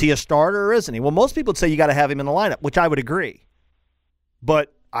 Is he a starter or isn't he? Well, most people would say you got to have him in the lineup, which I would agree.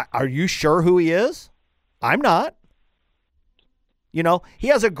 But are you sure who he is? I'm not. You know, he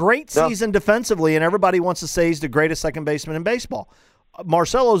has a great season defensively, and everybody wants to say he's the greatest second baseman in baseball.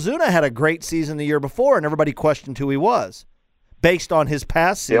 Marcell Ozuna had a great season the year before, and everybody questioned who he was based on his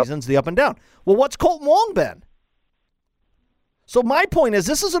past seasons, the up and down. Well, what's Colton Wong been? So my point is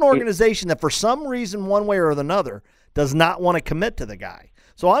this is an organization that for some reason, one way or another, does not want to commit to the guy.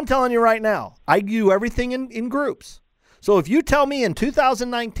 So I'm telling you right now, I do everything in groups. So if you tell me in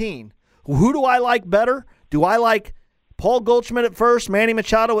 2019, who do I like better? Do I like Paul Goldschmidt at first, Manny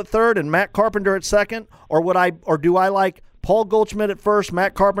Machado at third, and Matt Carpenter at second? Or do I like Paul Goldschmidt at first,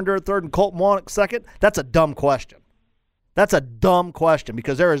 Matt Carpenter at third, and Colton Wong at second? That's a dumb question. That's a dumb question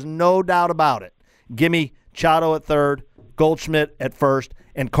because there is no doubt about it. Give me Machado at third, Goldschmidt at first,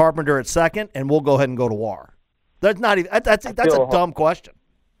 and Carpenter at second, and we'll go ahead and go to WAR. That's not even. That's a dumb question.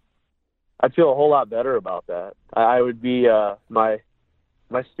 I'd feel a whole lot better about that. I would be my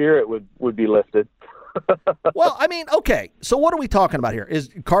spirit would be lifted. Well, I mean, okay. So what are we talking about here? Is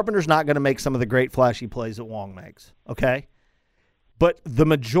Carpenter's not going to make some of the great flashy plays that Wong makes, okay? But the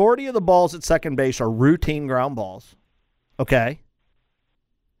majority of the balls at second base are routine ground balls, okay?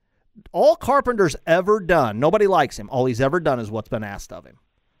 All Carpenter's ever done, nobody likes him. All he's ever done is what's been asked of him.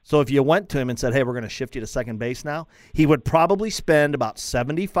 So if you went to him and said, hey, we're going to shift you to second base now, he would probably spend about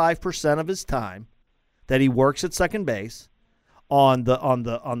 75% of his time that he works at second base on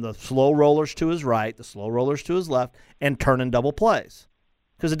the slow rollers to his right, the slow rollers to his left, and turning double plays.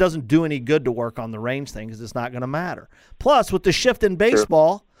 Because it doesn't do any good to work on the range thing because it's not going to matter. Plus, with the shift in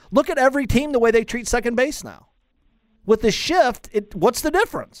baseball, look at every team the way they treat second base now. With the shift, what's the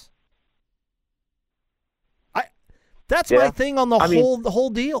difference? That's my thing on the whole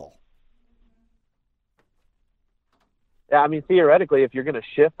deal. Yeah, I mean, theoretically, if you're going to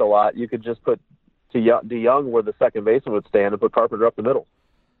shift a lot, you could just put DeYoung where the second baseman would stand and put Carpenter up the middle.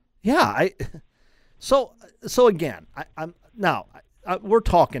 Yeah, so again, we're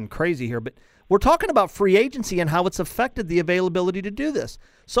talking crazy here, but we're talking about free agency and how it's affected the availability to do this.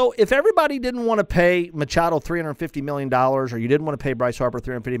 So if everybody didn't want to pay Machado $350 million or you didn't want to pay Bryce Harper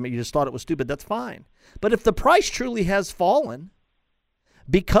 $350 million, you just thought it was stupid, that's fine. But if the price truly has fallen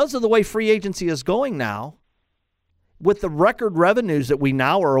because of the way free agency is going now, with the record revenues that we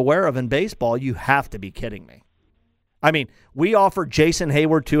now are aware of in baseball, you have to be kidding me. I mean, we offered Jason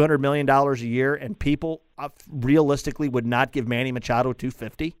Hayward $200 million a year, and people realistically would not give Manny Machado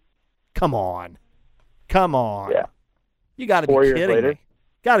 $250. Come on. Yeah. You got to be kidding me.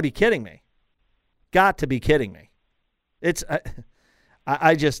 Got to be kidding me. Got to be kidding me.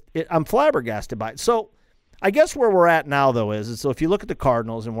 I'm flabbergasted by it. So I guess where we're at now, though, is so if you look at the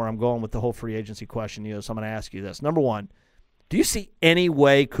Cardinals and where I'm going with the whole free agency question, so I'm going to ask you this. Number one, do you see any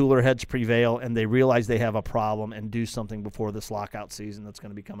way cooler heads prevail and they realize they have a problem and do something before this lockout season that's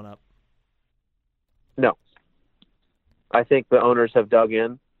going to be coming up? No. I think the owners have dug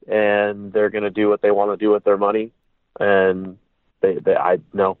in and they're going to do what they want to do with their money. And I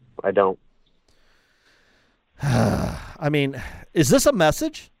don't. I mean, is this a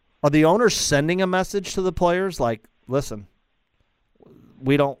message? Are the owners sending a message to the players like, listen,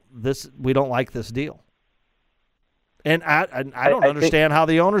 we don't like this deal? And I don't understand how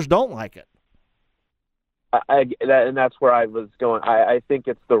the owners don't like it. And that's where I was going. I think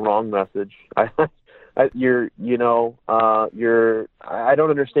it's the wrong message. I don't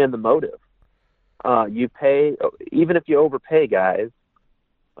understand the motive. You pay, even if you overpay guys,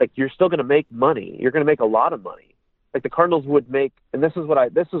 like you're still going to make money. You're going to make a lot of money. Like the Cardinals would make, and this is what I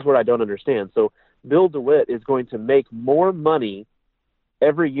don't understand. So Bill DeWitt is going to make more money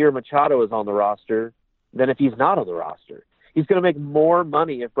every year Machado is on the roster than if he's not on the roster. He's going to make more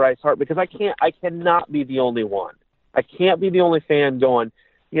money if Bryce Harper, because I cannot be the only one. I can't be the only fan going,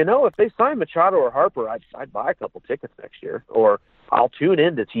 if they sign Machado or Harper, I'd buy a couple tickets next year, or I'll tune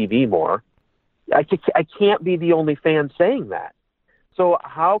into TV more. I can't be the only fan saying that. So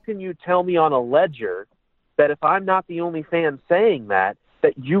how can you tell me on a ledger that if I'm not the only fan saying that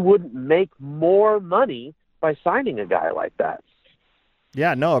you wouldn't make more money by signing a guy like that?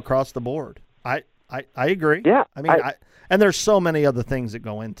 Yeah, no, across the board. I agree. Yeah. I mean, and there's so many other things that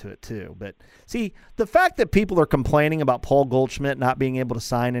go into it too. But see, the fact that people are complaining about Paul Goldschmidt not being able to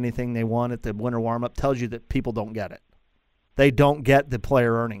sign anything they want at the winter warm-up tells you that people don't get it. They don't get the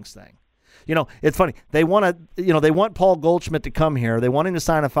player earnings thing. It's funny. They want Paul Goldschmidt to come here. They want him to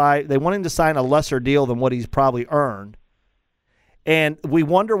sign a lesser deal than what he's probably earned. And we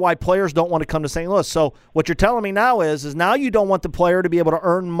wonder why players don't want to come to St. Louis. So what you're telling me now is now you don't want the player to be able to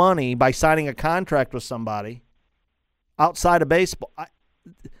earn money by signing a contract with somebody outside of baseball.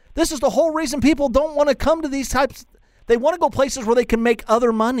 This is the whole reason people don't want to come to these types. They want to go places where they can make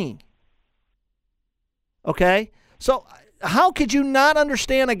other money. Okay? So how could you not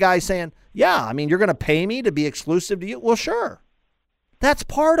understand a guy saying, yeah, I mean, you're going to pay me to be exclusive to you? Well, sure. That's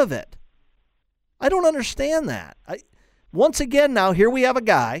part of it. I don't understand that. Once again, now, here we have a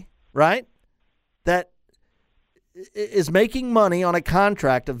guy, right, that is making money on a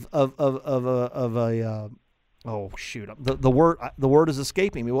contract of a oh, shoot. The word is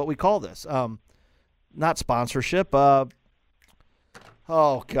escaping me. What we call this. Not sponsorship. Oh,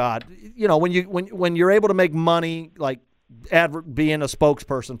 God. When you're able to make money, like being a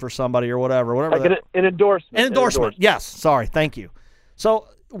spokesperson for somebody or whatever. Like an endorsement. An endorsement. Yes. Sorry. Thank you. So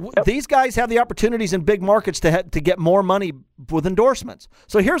these guys have the opportunities in big markets to get more money with endorsements.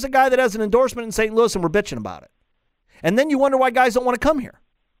 So here's a guy that has an endorsement in St. Louis, and we're bitching about it. And then you wonder why guys don't want to come here.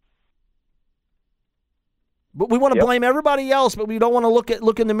 But we want to blame everybody else, but we don't want to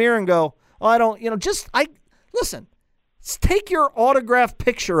look in the mirror and go, oh, I don't, listen, take your autographed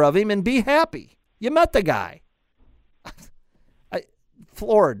picture of him and be happy. You met the guy.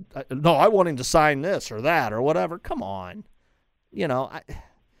 Floored. No, I want him to sign this or that or whatever. Come on. You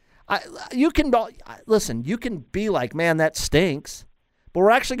can listen, you can be like, man, that stinks, but we're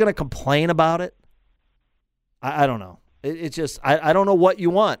actually going to complain about it. I don't know. It's just, I don't know what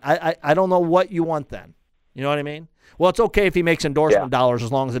you want. I don't know what you want then. You know what I mean? Well, it's okay if he makes endorsement dollars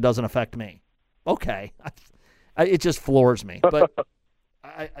as long as it doesn't affect me. Okay. It just floors me. But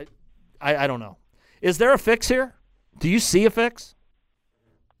I don't know. Is there a fix here? Do you see a fix?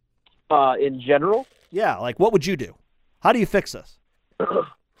 In general? Yeah, like what would you do? How do you fix this?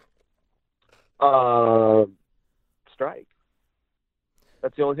 Strike.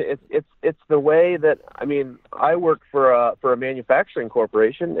 That's the only thing. It's the way that, I work for a manufacturing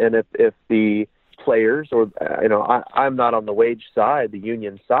corporation, and if the players or I'm not on the wage side, the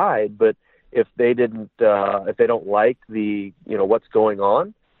union side, but if they don't like the what's going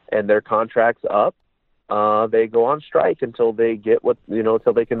on and their contract's up, they go on strike until they get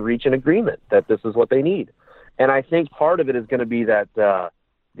until they can reach an agreement that this is what they need. And I think part of it is going to be that the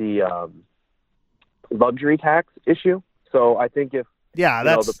luxury tax issue. So I think if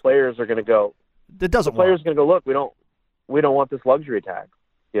the players are going to go, it doesn't. The players are going to go, look, we don't want this luxury tax,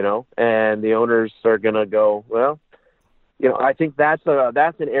 and the owners are going to go, well, I think that's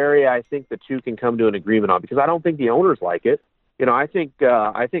an area I think the two can come to an agreement on, because I don't think the owners like it. I think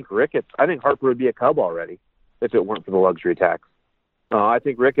Harper would be a Cub already if it weren't for the luxury tax. I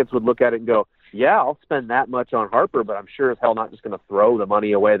think Ricketts would look at it and go, yeah, I'll spend that much on Harper, but I'm sure as hell not just going to throw the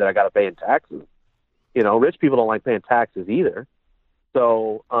money away that I got to pay in taxes. Rich people don't like paying taxes either.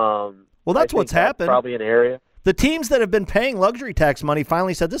 So, well, that's what's happened. Probably an area. The teams that have been paying luxury tax money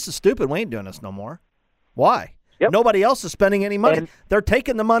finally said, this is stupid. We ain't doing this no more. Why? Yep. Nobody else is spending any money. They're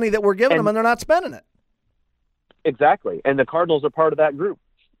taking the money that we're giving them, and they're not spending it. Exactly. And the Cardinals are part of that group.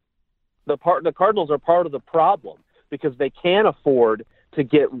 The Cardinals are part of the problem because they can't afford to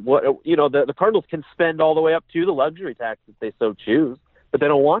get the Cardinals can spend all the way up to the luxury tax if they so choose, but they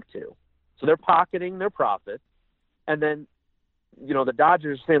don't want to. So they're pocketing their profits. And then, the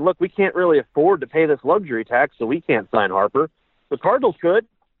Dodgers are saying, look, we can't really afford to pay this luxury tax, so we can't sign Harper. The Cardinals could.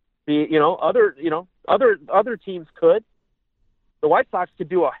 Other teams could. The White Sox could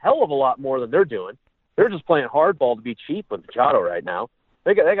do a hell of a lot more than they're doing. They're just playing hardball to be cheap with Machado right now.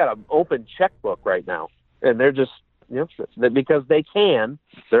 They got an open checkbook right now, and they're just because they can.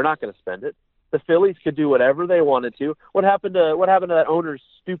 They're not going to spend it. The Phillies could do whatever they wanted to. What happened to that owner's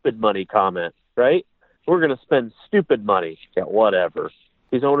stupid money comment? Right? We're going to spend stupid money. Yeah, whatever.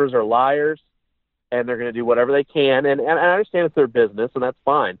 These owners are liars, and they're going to do whatever they can. And I understand it's their business, and that's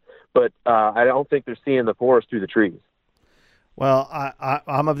fine. But I don't think they're seeing the forest through the trees. Well,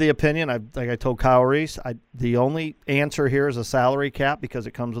 I'm of the opinion, like I told Kyle Reese, the only answer here is a salary cap because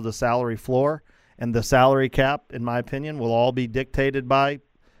it comes with a salary floor. And the salary cap, in my opinion, will all be dictated by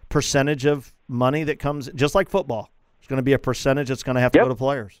percentage of money that comes, just like football. There's going to be a percentage that's going to have to go to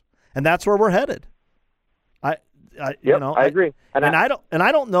players. And that's where we're headed. I agree. And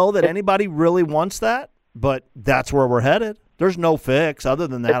I don't know that anybody really wants that, but that's where we're headed. There's no fix other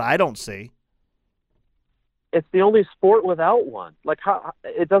than that I don't see. It's the only sport without one. Like, how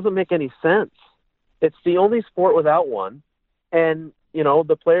it doesn't make any sense. It's the only sport without one. And,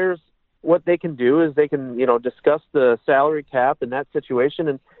 the players, what they can do is they can, discuss the salary cap in that situation,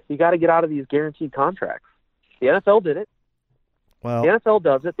 and you got to get out of these guaranteed contracts. The NFL did it. Well, the NFL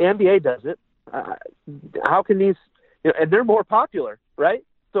does it. The NBA does it. How can these, and they're more popular, right?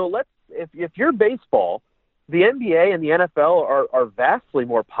 So if you're baseball, the NBA and the NFL are vastly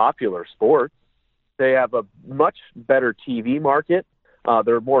more popular sports. They have a much better TV market.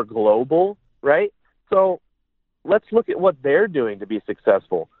 They're more global, right? So let's look at what they're doing to be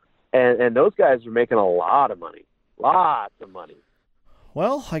successful. And those guys are making a lot of money. Lots of money.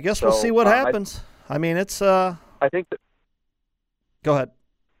 Well, I guess we'll see what happens. It's I think that, go ahead.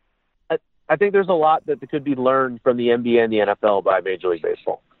 I think there's a lot that could be learned from the NBA and the NFL by Major League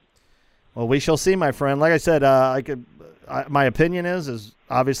Baseball. Well, we shall see, my friend. Like I said, my opinion is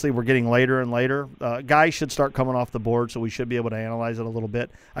obviously we're getting later and later. Guys should start coming off the board, so we should be able to analyze it a little bit.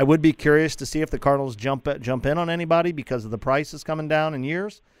 I would be curious to see if the Cardinals jump in on anybody because of the prices coming down in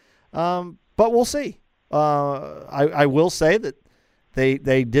years. But we'll see. I will say that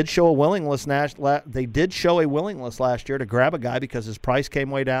they did show a willingness last year to grab a guy because his price came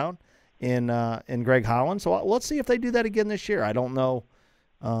way down in Greg Holland. So let's see if they do that again this year. I don't know.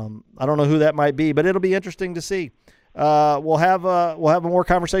 I don't know who that might be, but it'll be interesting to see. We'll have a more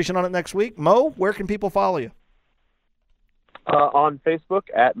conversation on it next week. Mo, where can people follow you? On Facebook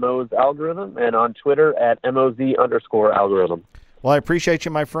at Mo's Algorithm and on Twitter at MOZ_algorithm. Well, I appreciate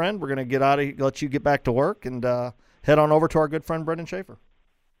you, my friend. We're going to get out of here, let you get back to work, and head on over to our good friend Brendan Schaefer.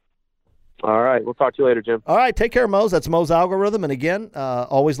 All right. We'll talk to you later, Jim. All right. Take care, Mo's. That's Mo's Algorithm. And again,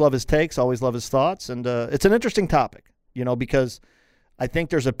 always love his takes, always love his thoughts. And it's an interesting topic, because I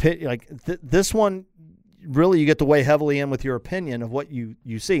think there's this one, really you get to weigh heavily in with your opinion of what you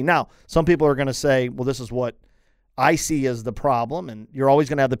see. Now, some people are going to say, well, this is what I see as the problem, and you're always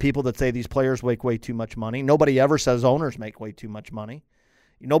going to have the people that say these players make way too much money. Nobody ever says owners make way too much money.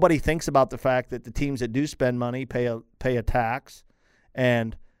 Nobody thinks about the fact that the teams that do spend money pay a tax,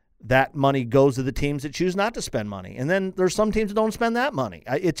 and that money goes to the teams that choose not to spend money. And then there's some teams that don't spend that money.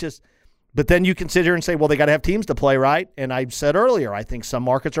 But then you can sit here and say, well, they got to have teams to play, right? And I said earlier, I think some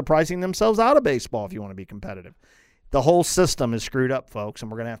markets are pricing themselves out of baseball if you want to be competitive. The whole system is screwed up, folks, and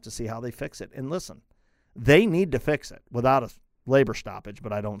we're going to have to see how they fix it. And listen, they need to fix it without a labor stoppage,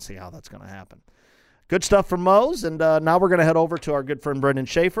 but I don't see how that's going to happen. Good stuff from Mo's, and now we're going to head over to our good friend Brendan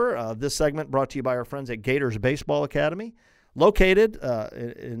Schaefer. This segment brought to you by our friends at Gators Baseball Academy, located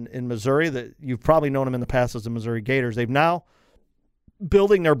in Missouri. That you've probably known them in the past as the Missouri Gators. They've now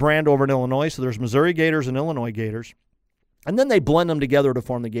building their brand over in Illinois, so there's Missouri Gators and Illinois Gators, and then they blend them together to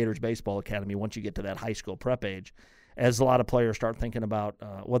form the Gators Baseball Academy once you get to that high school prep age, as a lot of players start thinking about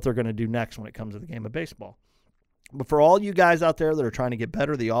what they're going to do next when it comes to the game of baseball. But for all you guys out there that are trying to get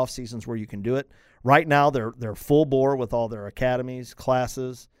better, the off season's where you can do it. Right now, they're full bore with all their academies,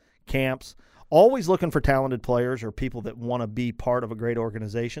 classes, camps, always looking for talented players or people that want to be part of a great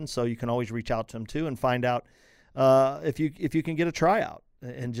organization. So you can always reach out to them too and find out if you can get a tryout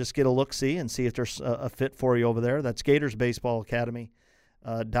and just get a look-see and see if there's a fit for you over there. That's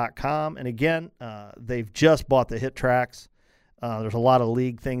GatorsBaseballAcademy.com. And again, they've just bought the hit tracks. There's a lot of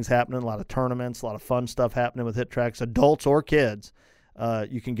league things happening, a lot of tournaments, a lot of fun stuff happening with hit tracks, adults or kids.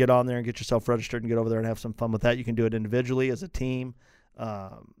 You can get on there and get yourself registered and get over there and have some fun with that. You can do it individually as a team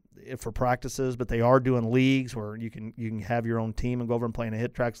for practices, but they are doing leagues where you can have your own team and go over and play in a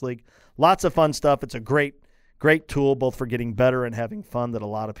hit tracks league. Lots of fun stuff. It's a great tool both for getting better and having fun that a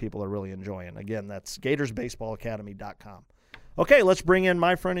lot of people are really enjoying. Again, that's GatorsBaseballAcademy.com. Okay, let's bring in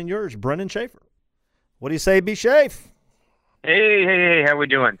my friend and yours, Brendan Schaefer. What do you say, B. Schaefer? Hey, how we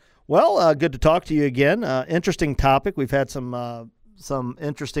doing? Well, good to talk to you again. Interesting topic. We've had some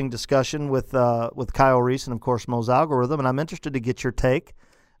interesting discussion with Kyle Reese and, of course, Mo's Algorithm, and I'm interested to get your take.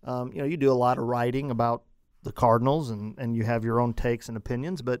 You do a lot of writing about the Cardinals, and you have your own takes and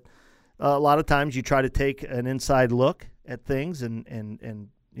opinions, but a lot of times you try to take an inside look at things and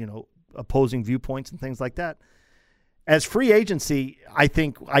opposing viewpoints and things like that. As free agency, I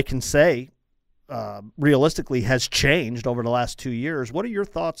think I can say realistically has changed over the last 2 years. What are your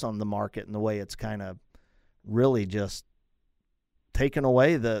thoughts on the market and the way it's kind of really just taken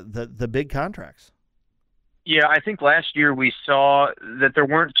away the big contracts? Yeah, I think last year we saw that there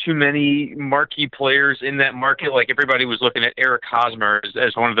weren't too many marquee players in that market. Like everybody was looking at Eric Hosmer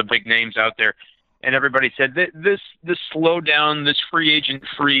as one of the big names out there. And everybody said that this slowdown, this free agent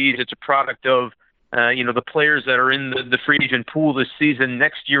freeze, it's a product of the players that are in the free agent pool this season.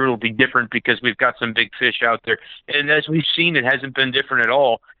 Next year it'll be different because we've got some big fish out there. And as we've seen, it hasn't been different at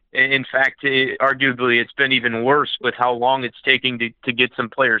all. In fact, arguably, it's been even worse with how long it's taking to get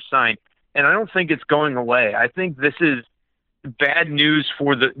some players signed. And I don't think it's going away. I think this is bad news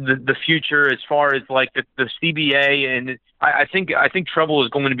for the future as far as like the CBA. And I think trouble is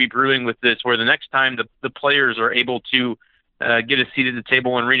going to be brewing with this, where the next time the players are able to get a seat at the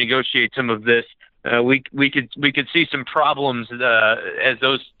table and renegotiate some of this, we could see some problems as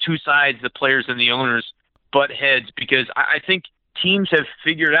those two sides, the players and the owners, butt heads, because I think teams have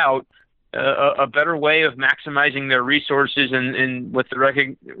figured out a better way of maximizing their resources and with the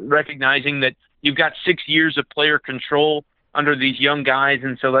recognizing that you've got 6 years of player control under these young guys.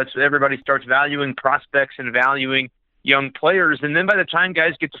 And so everybody starts valuing prospects and valuing young players. And then by the time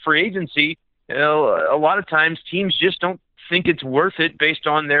guys get to free agency, a lot of times teams just don't think it's worth it based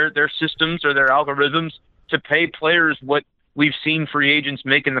on their systems or their algorithms to pay players what we've seen free agents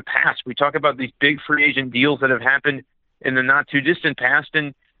make in the past. We talk about these big free agent deals that have happened in the not too distant past,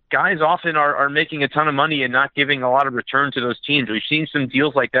 and guys often are making a ton of money and not giving a lot of return to those teams. We've seen some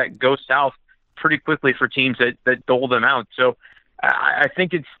deals like that go south pretty quickly for teams that dole them out. So I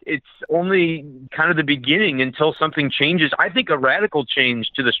think it's only kind of the beginning until something changes. I think a radical change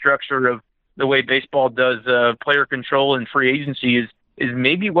to the structure of the way baseball does player control and free agency is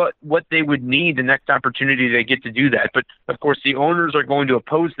maybe what they would need the next opportunity they get to do that. But of course, the owners are going to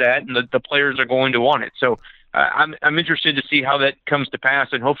oppose that, and the players are going to want it. So I'm interested to see how that comes to pass,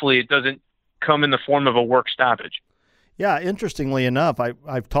 and hopefully it doesn't come in the form of a work stoppage. Yeah, interestingly enough,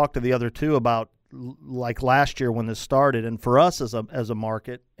 I've talked to the other two about like last year when this started, and for us as a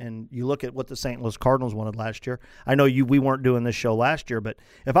market, and you look at what the St. Louis Cardinals wanted last year. I know we weren't doing this show last year, but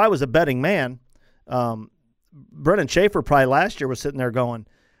if I was a betting man, Brendan Schaefer probably last year was sitting there going,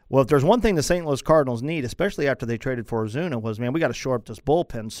 well, if there's one thing the St. Louis Cardinals need, especially after they traded for Ozuna, was, man, we got to shore up this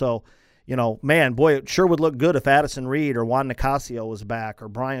bullpen. So, it sure would look good if Addison Reed or Juan Nicasio was back, or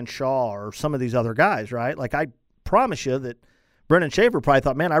Brian Shaw, or some of these other guys, right? Like, I promise you that Brendan Schaefer probably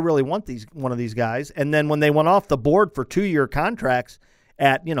thought, man, I really want one of these guys. And then when they went off the board for 2-year contracts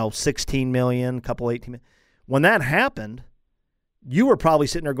at, $16 million, couple $18 million, when that happened, you were probably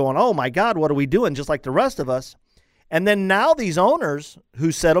sitting there going, oh, my God, what are we doing? Just like the rest of us. And then now these owners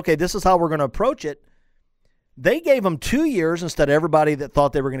who said, okay, this is how we're going to approach it, they gave them 2 years instead of everybody that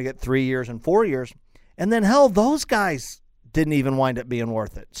thought they were going to get 3 years and 4 years. And then, hell, those guys didn't even wind up being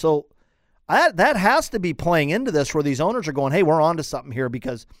worth it. So that has to be playing into this, where these owners are going, hey, we're on to something here,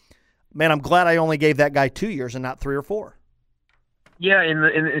 because, man, I'm glad I only gave that guy 2 years and not 3 or 4. Yeah,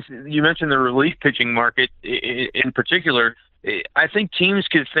 you mentioned the relief pitching market in particular. I think teams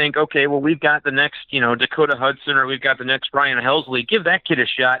could think, okay, well, we've got the next, Dakota Hudson, or we've got the next Ryan Helsley. Give that kid a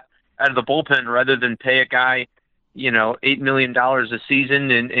shot out of the bullpen rather than pay a guy, $8 million a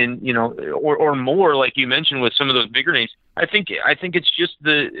season and or more, like you mentioned with some of those bigger names. I think it's just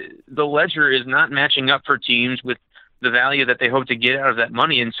the ledger is not matching up for teams with the value that they hope to get out of that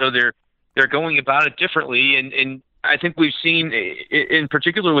money, and so they're going about it differently. And I think we've seen, in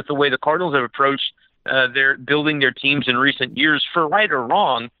particular with the way the Cardinals have approached their building their teams in recent years, for right or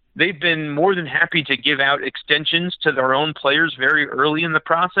wrong, they've been more than happy to give out extensions to their own players very early in the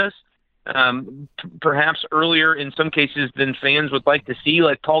process. Perhaps earlier in some cases than fans would like to see,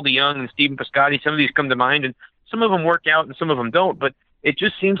 like Paul DeYoung and Stephen Piscotty. Some of these come to mind, and some of them work out and some of them don't. But it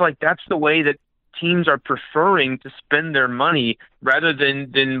just seems like that's the way that teams are preferring to spend their money, rather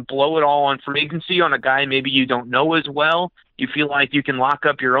than blow it all on free agency on a guy maybe you don't know as well. You feel like you can lock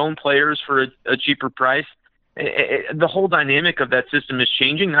up your own players for a cheaper price. The whole dynamic of that system is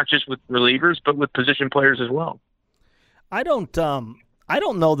changing, not just with relievers, but with position players as well. I don't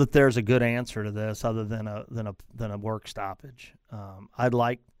know that there's a good answer to this other than a work stoppage.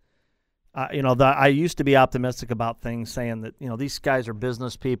 I used to be optimistic about things, saying that, these guys are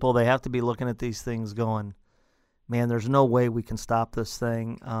business people. They have to be looking at these things going, man, there's no way we can stop this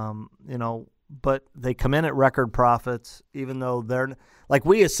thing. But they come in at record profits, even though they're like,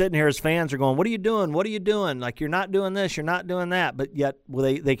 we as sitting here as fans are going, what are you doing? What are you doing? Like, you're not doing this, you're not doing that. But yet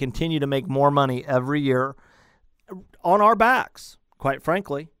they continue to make more money every year on our backs, quite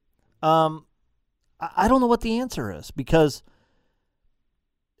frankly. I don't know what the answer is, because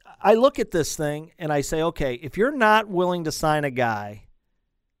I look at this thing and I say, okay, if you're not willing to sign a guy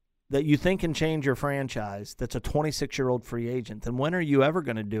that you think can change your franchise, that's a 26-year-old free agent, then when are you ever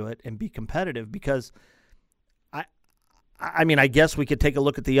going to do it and be competitive? Because I mean, I guess we could take a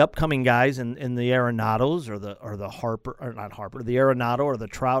look at the upcoming guys in the Arenados or the Harper, or not Harper, the Arenado or the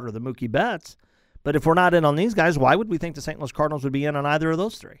Trout or the Mookie Betts. But if we're not in on these guys, why would we think the St. Louis Cardinals would be in on either of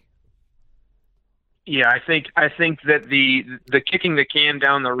those three? Yeah, I think that the kicking the can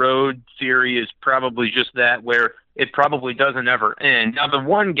down the road theory is probably just that, where it probably doesn't ever end. Now, the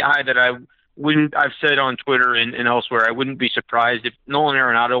one guy that I've said on Twitter and elsewhere, I wouldn't be surprised if Nolan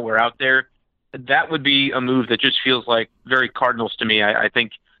Arenado were out there. That would be a move that just feels like very Cardinals to me. I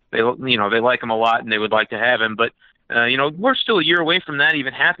think they like him a lot and they would like to have him, but we're still a year away from that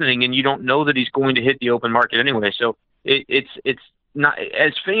even happening, and you don't know that he's going to hit the open market anyway. So it's not,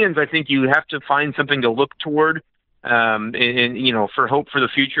 as fans, I think you have to find something to look toward, and for hope for the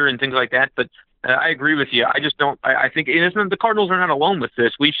future and things like that. But I agree with you. I just don't. I think the Cardinals are not alone with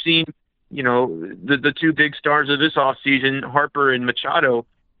this. We've seen, the two big stars of this offseason, Harper and Machado.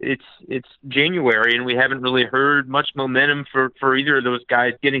 It's January, and we haven't really heard much momentum for either of those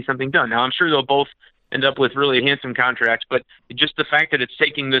guys getting something done. Now, I'm sure they'll both end up with really handsome contracts, but just the fact that it's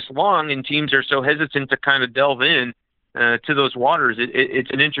taking this long and teams are so hesitant to kind of delve in to those waters,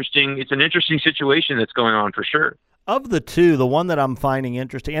 it's an interesting situation that's going on for sure. Of the two, the one that I'm finding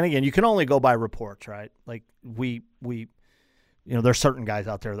interesting, and again, you can only go by reports, right? Like we there's certain guys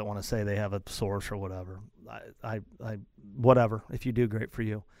out there that want to say they have a source or whatever. I whatever. If you do, great for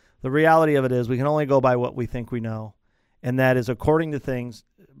you. The reality of it is we can only go by what we think we know. and that is, according to things,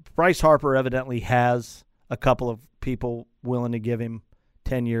 Bryce Harper evidently has a couple of people willing to give him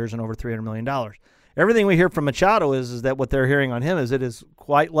 10 years and over $300 million. Everything we hear from Machado is that what they're hearing on him is it is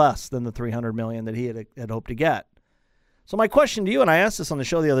quite less than the $300 million that he had hoped to get. So my question to you, and I asked this on the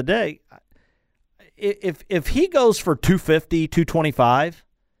show the other day, if he goes for 250, 225,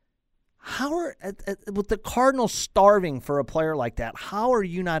 how are with the Cardinals starving for a player like that? How are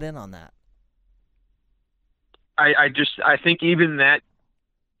you not in on that? I think even that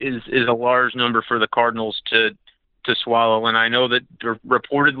is a large number for the Cardinals to swallow. And I know that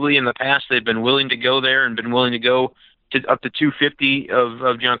reportedly in the past they've been willing to go there and been willing to go to up to 250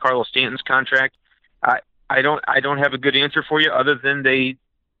 of Giancarlo Stanton's contract. I don't have a good answer for you other than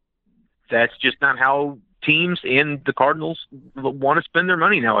that's just not how teams and the Cardinals want to spend their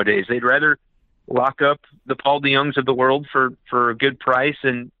money nowadays. They'd rather lock up the Paul DeYoungs of the world for a good price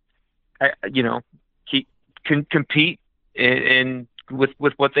and compete and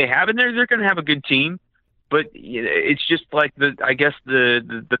with what they have in there. They're going to have a good team, but it's just like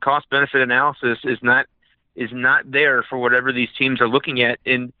the cost benefit analysis is not there for whatever these teams are looking at,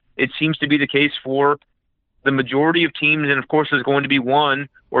 and it seems to be the case for the majority of teams. And of course, there's going to be one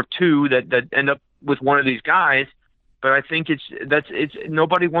or two that end up with one of these guys. But I think it's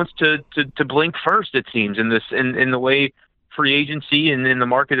nobody wants to blink first, it seems, in the way free agency and in the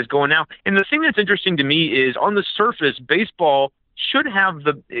market is going now. And the thing that's interesting to me is on the surface, baseball should have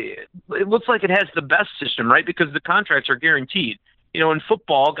it looks like it has the best system, right? Because the contracts are guaranteed. In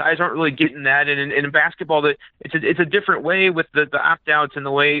football, guys aren't really getting that. And in basketball, it's a different way with the opt-outs and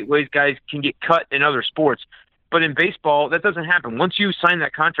the ways guys can get cut in other sports. But in baseball, that doesn't happen. Once you sign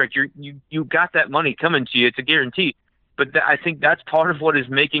that contract, you got that money coming to you. It's a guarantee. But I think that's part of what is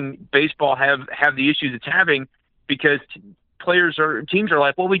making baseball have the issues it's having, because teams are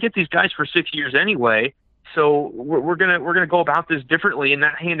like, well, we get these guys for 6 years anyway, so we're gonna go about this differently and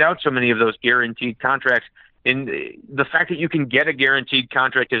not hand out so many of those guaranteed contracts. And the fact that you can get a guaranteed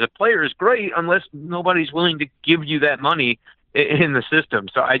contract as a player is great, unless nobody's willing to give you that money in the system.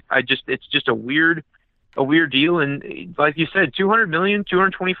 So it's just a weird deal. And like you said, $200 million,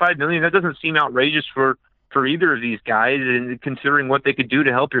 $225 million, that doesn't seem outrageous for either of these guys, and considering what they could do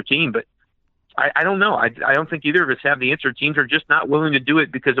to help your team. But I don't know. I don't think either of us have the answer. Teams are just not willing to do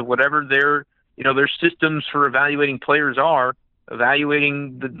it because of whatever their systems for evaluating players are,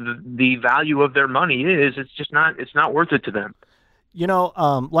 evaluating the value of their money is. It's not worth it to them.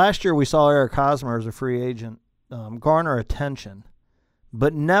 Last year we saw Eric Hosmer as a free agent garner attention,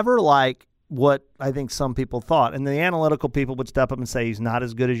 but never like what I think some people thought. And the analytical people would step up and say, he's not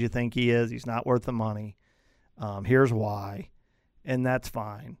as good as you think he is. He's not worth the money. Here's why. And that's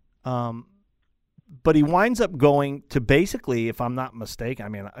fine. But he winds up going to basically, if I'm not mistaken, I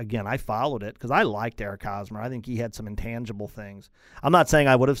mean, again, I followed it because I liked Eric Hosmer. I think he had some intangible things. I'm not saying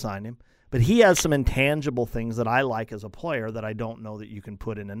I would have signed him, but he has some intangible things that I like as a player that I don't know that you can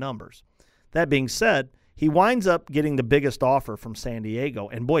put into numbers. That being said, he winds up getting the biggest offer from San Diego,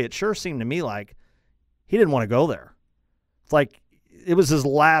 and boy, it sure seemed to me like he didn't want to go there. It's like it was his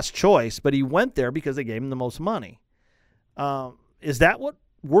last choice, but he went there because they gave him the most money. Is that what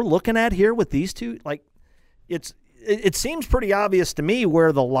we're looking at here with these two? Like, it seems pretty obvious to me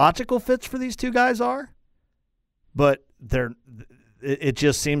where the logical fits for these two guys are, but it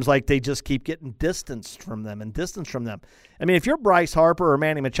just seems like they just keep getting distanced from them. I mean, if you're Bryce Harper or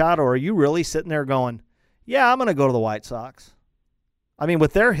Manny Machado, are you really sitting there going, yeah, I'm going to go to the White Sox? I mean,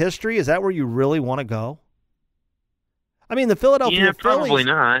 with their history, is that where you really want to go? I mean, the Philadelphia Phillies. Probably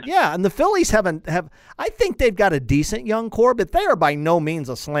not. Yeah, and the Phillies have. I think they've got a decent young core, but they are by no means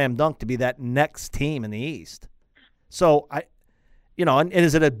a slam dunk to be that next team in the East. So and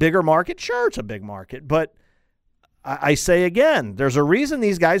is it a bigger market? Sure, it's a big market, but I say again, there's a reason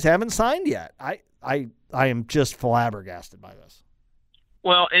these guys haven't signed yet. I am just flabbergasted by this.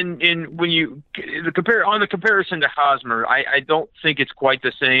 Well, and when you on the comparison to Hosmer, I don't think it's quite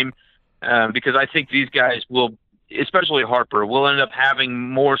the same because I think these guys will, especially Harper, will end up having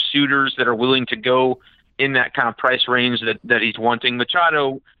more suitors that are willing to go in that kind of price range that he's wanting.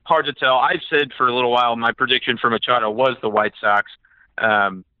 Machado, hard to tell. I've said for a little while my prediction for Machado was the White Sox.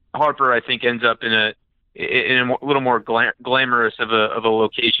 Harper, I think, ends up in a little more glamorous of a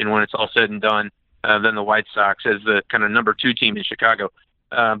location when it's all said and done than the White Sox as the kind of number 2 team in Chicago.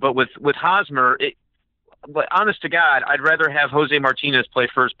 But with Hosmer, but honest to God, I'd rather have Jose Martinez play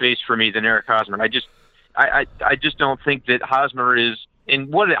first base for me than Eric Hosmer. I just don't think that Hosmer is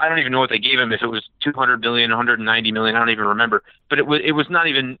in I don't even know what they gave him, if it was $200 million, $190 million, I don't even remember. But it was not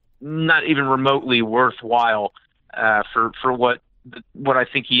even remotely worthwhile for what I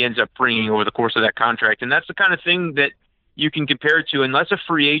think he ends up bringing over the course of that contract. And that's the kind of thing that you can compare it to, unless a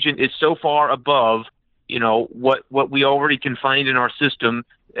free agent is so far above, what we already can find in our system.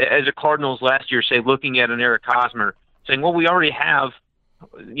 As a Cardinals last year, say, looking at an Eric Hosmer, saying, well, we already have,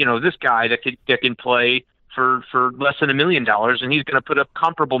 this guy that can play for less than $1 million, and he's going to put up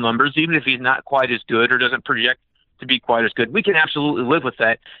comparable numbers, even if he's not quite as good or doesn't project to be quite as good. We can absolutely live with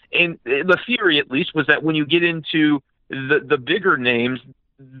that. And the theory, at least, was that when you get into the bigger names,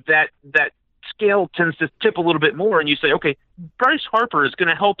 that scale tends to tip a little bit more, and you say, okay, Bryce Harper is going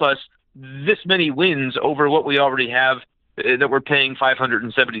to help us this many wins over what we already have that we're paying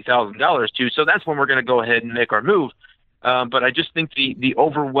 $570,000 to. So that's when we're going to go ahead and make our move. But I just think the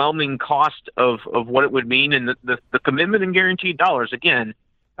overwhelming cost of what it would mean, and the commitment and guaranteed dollars, again,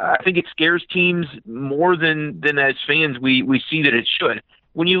 I think it scares teams more than as fans we see that it should.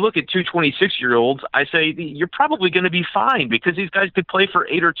 When you look at two 26-year-olds, I say you're probably going to be fine, because these guys could play for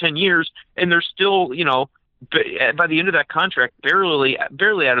 8 or 10 years, and they're still, by the end of that contract, barely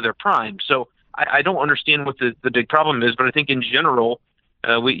out of their prime. So I don't understand what the big problem is, but I think in general,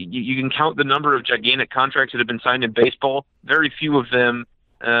 you can count the number of gigantic contracts that have been signed in baseball. Very few of them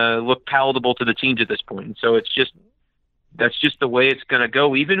look palatable to the teams at this point. And so that's just the way it's going to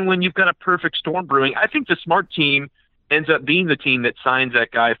go. Even when you've got a perfect storm brewing, I think the smart team ends up being the team that signs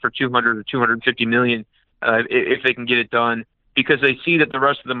that guy for $200 or $250 million if they can get it done, because they see that the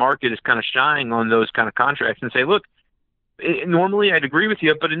rest of the market is kind of shying on those kind of contracts and say, look, normally I'd agree with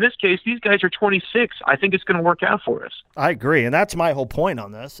you, but in this case, these guys are 26. I think it's going to work out for us. I agree, and that's my whole point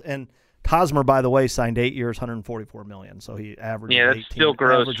on this. And Hosmer, by the way, signed 8 years, $144 million, so he averaged that's still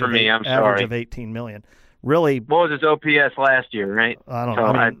gross for me. I'm sorry. Average of $18 million. Really, what was his OPS last year, right? I don't know.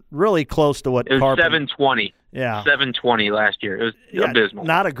 I mean, really close to what it was. Carpenter, 720. Yeah, 720 last year. It was abysmal.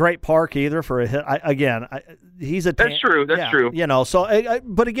 Not a great park either for a hit. He's a. That's true. That's true. So,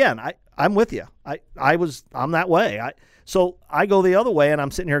 but again, I'm with you. I'm that way. So I go the other way, and I'm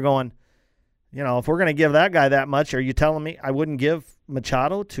sitting here going, if we're going to give that guy that much, are you telling me I wouldn't give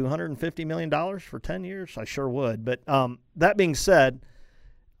Machado $250 million for 10 years? I sure would. But that being said,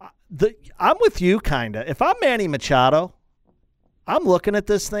 I'm with you, kind of. If I'm Manny Machado, I'm looking at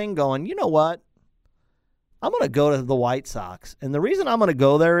this thing going, you know what? I'm going to go to the White Sox. And the reason I'm going to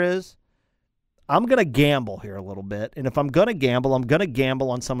go there is I'm going to gamble here a little bit. And if I'm going to gamble, I'm going to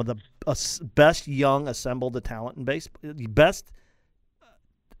gamble on some of the best young assembled talent in baseball, best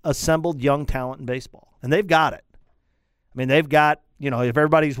assembled young talent in baseball. And they've got it. I mean, they've got, if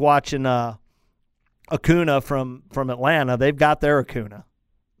everybody's watching Acuna from Atlanta, they've got their Acuna.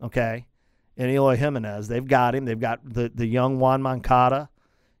 Okay, and Eloy Jimenez, they've got him. They've got the young Juan Moncada,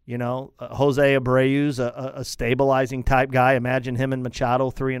 Jose Abreu's a stabilizing type guy. Imagine him and Machado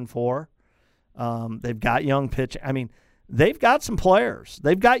 3 and 4. They've got young pitch. I mean, they've got some players.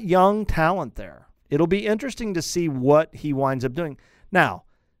 They've got young talent there. It'll be interesting to see what he winds up doing. Now,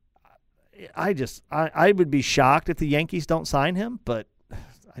 I would be shocked if the Yankees don't sign him, but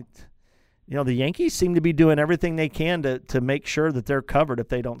the Yankees seem to be doing everything they can to make sure that they're covered if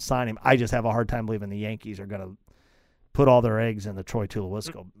they don't sign him. I just have a hard time believing the Yankees are going to put all their eggs in the Troy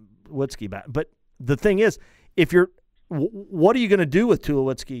Tulowitzki bat. But the thing is, what are you going to do with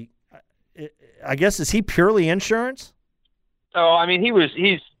Tulowitzki? I guess, is he purely insurance? Oh, I mean,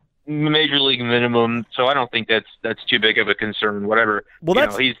 he's major league minimum, so I don't think that's too big of a concern. Whatever.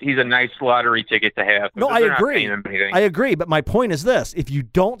 Well, he's a nice lottery ticket to have. No, I agree. I agree, but my point is this: if you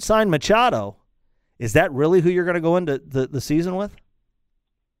don't sign Machado, is that really who you're going to go into the season with?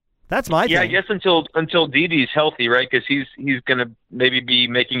 That's my thing. Yeah, I guess until Didi's healthy, right? Because he's going to maybe be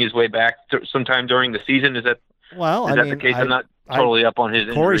making his way back sometime during the season. Is that the case? I'm not totally up on his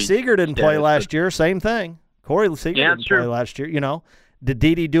injury. Corey Seager didn't play last year. Same thing. Corey Seager didn't play last year. Did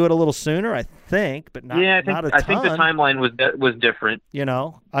Didi do it a little sooner? I think, but not a ton. I think the timeline was different.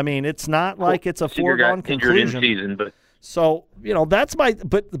 I mean, it's not like it's a foregone conclusion. Injured in season, but so that's my.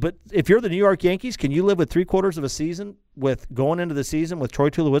 But if you're the New York Yankees, can you live with 3/4 of a season with going into the season with Troy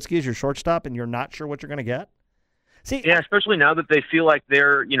Tulowitzki as your shortstop, and you're not sure what you're going to get? See, especially now that they feel like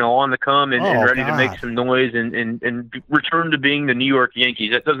they're on the come and ready to make some noise and return to being the New York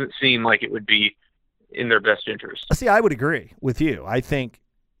Yankees. That doesn't seem like it would be in their best interest. See, I would agree with you. I think,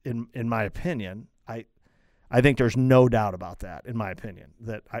 in my opinion, I think there's no doubt about that. In my opinion,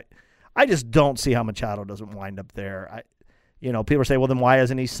 that I just don't see how Machado doesn't wind up there. People say, well, then why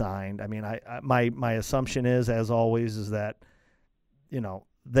hasn't he signed? I mean, my assumption is, as always, is that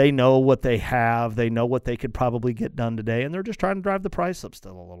they know what they have, they know what they could probably get done today, and they're just trying to drive the price up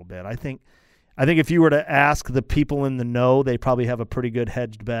still a little bit. I think if you were to ask the people in the know, they probably have a pretty good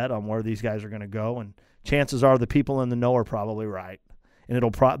hedged bet on where these guys are going to go, and chances are the people in the know are probably right. And they'll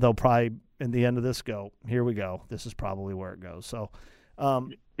probably in the end of this go, here we go. This is probably where it goes. So,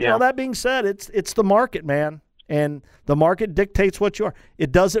 you know, that being said, it's the market, man. And the market dictates what you are.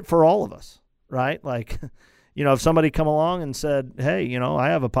 It does it for all of us, right? Like, you know, if somebody come along and said, hey, you know, I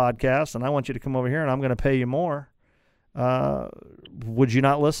have a podcast and I want you to come over here and I'm going to pay you more, would you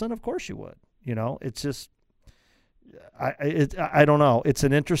not listen? Of course you would. You know, it's just, I don't know. It's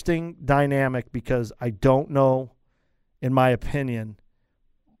an interesting dynamic because I don't know, in my opinion,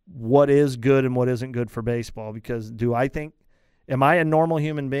 what is good and what isn't good for baseball. Because am I a normal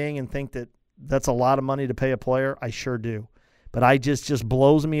human being and think that that's a lot of money to pay a player? I sure do. But I just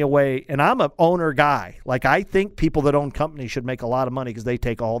blows me away. And I'm an owner guy. Like, I think people that own companies should make a lot of money because they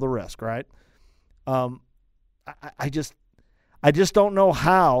take all the risk, right? I just don't know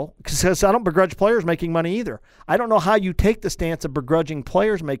how, because I don't begrudge players making money either. I don't know how you take the stance of begrudging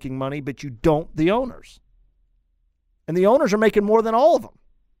players making money, but you don't the owners. And the owners are making more than all of them,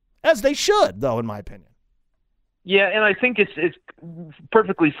 as they should, though, in my opinion. Yeah, and I think it's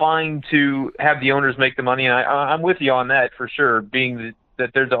perfectly fine to have the owners make the money. And I'm with you on that for sure, being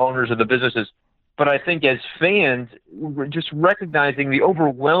that they're the owners of the businesses. But I think as fans, we're just recognizing the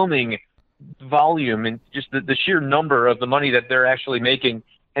overwhelming volume and just the sheer number of the money that they're actually making,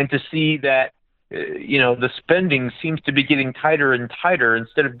 and to see that the spending seems to be getting tighter and tighter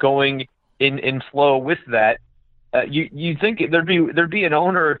instead of going in flow with that. You think there'd be an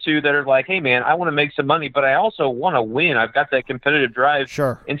owner or two that are like, hey man, I want to make some money, but I also want to win. I've got that competitive drive.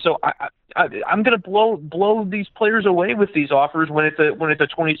 Sure. And so I'm going to blow these players away with these offers when it's a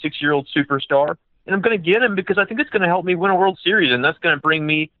 26-year-old superstar, and I'm going to get him because I think it's going to help me win a World Series, and that's going to bring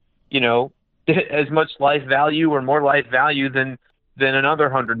me, as much life value or more life value than another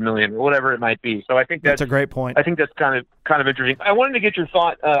 $100 million or whatever it might be. So I think that's a great point. I think that's kind of interesting. I wanted to get your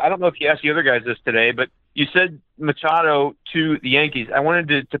thought. I don't know if you asked the other guys this today, but you said Machado to the Yankees. I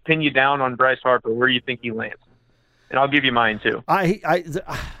wanted to pin you down on Bryce Harper, where you think he lands, and I'll give you mine too. I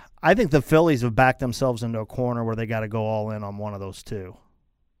think the Phillies have backed themselves into a corner where they got to go all in on one of those two.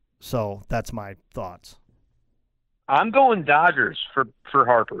 So that's my thoughts. I'm going Dodgers for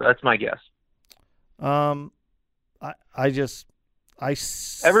Harper. That's my guess. Ever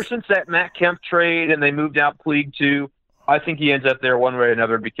since that Matt Kemp trade and they moved out Puig too, I think he ends up there one way or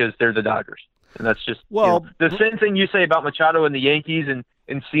another because they're the Dodgers. And that's just the same thing you say about Machado and the Yankees and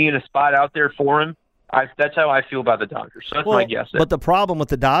seeing a spot out there for him. That's how I feel about the Dodgers. So that's my guess. But the problem with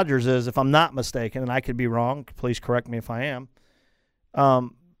the Dodgers is, if I'm not mistaken, and I could be wrong, please correct me if I am,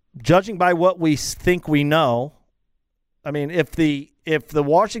 judging by what we think we know, I mean, if the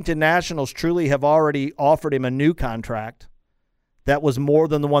Washington Nationals truly have already offered him a new contract that was more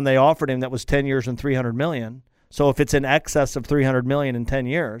than the one they offered him, that was 10 years and $300 million. So if it's in excess of $300 million in 10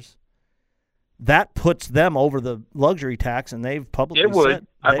 years, that puts them over the luxury tax, and they've publicly said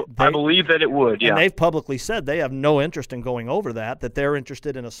I believe that it would. Yeah, and they've publicly said they have no interest in going over that. That they're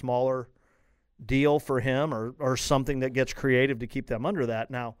interested in a smaller deal for him or something that gets creative to keep them under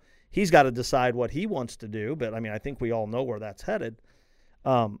that. Now, he's got to decide what he wants to do, but I mean, I think we all know where that's headed.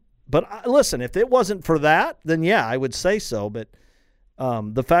 But listen, if it wasn't for that, then yeah, I would say so. But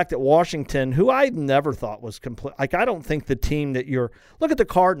the fact that Washington, who I never thought was complete, like, I don't think the team that look at the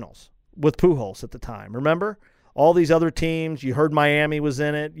Cardinals with Pujols at the time. Remember all these other teams? You heard Miami was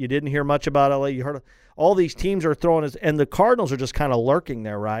in it. You didn't hear much about LA. You heard all these teams are throwing and the Cardinals are just kind of lurking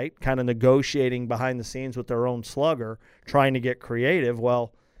there, right? Kind of negotiating behind the scenes with their own slugger, trying to get creative.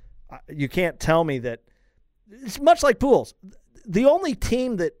 Well, you can't tell me that it's much like Pujols. The only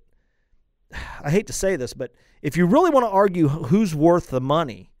team that, I hate to say this, but if you really want to argue who's worth the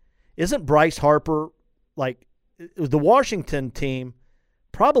money, isn't Bryce Harper, like, the Washington team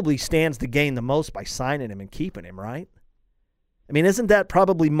probably stands to gain the most by signing him and keeping him, right? I mean, isn't that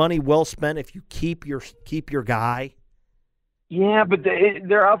probably money well spent if you keep your guy? Yeah, but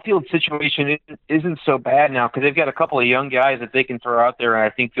their outfield situation isn't so bad now because they've got a couple of young guys that they can throw out there, and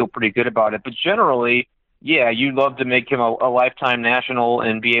I think feel pretty good about it. But generally, yeah, you'd love to make him a lifetime national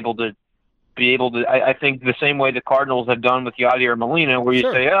and be able to. I think the same way the Cardinals have done with Yadier Molina, where you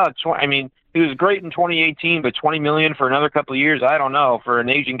say, I mean, he was great in 2018, but $20 million for another couple of years, I don't know, for an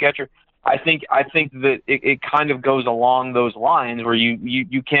aging catcher. I think that it kind of goes along those lines where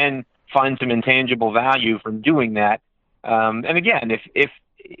you can find some intangible value from doing that. And again,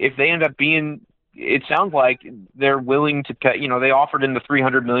 if they end up being, it sounds like they're willing to pay. They offered him the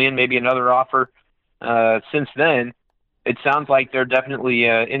 $300 million, maybe another offer since then. It sounds like they're definitely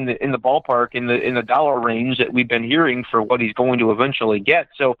in the ballpark, in the dollar range that we've been hearing for what he's going to eventually get.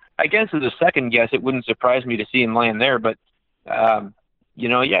 So I guess as a second guess, it wouldn't surprise me to see him land there. But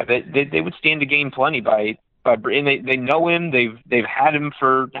they would stand to gain plenty by and they know him. They've had him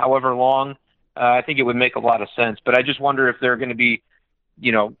for however long. I think it would make a lot of sense. But I just wonder if they're going to be,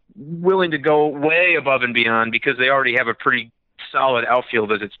 willing to go way above and beyond because they already have a pretty solid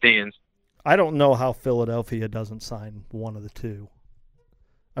outfield as it stands. I don't know how Philadelphia doesn't sign one of the two.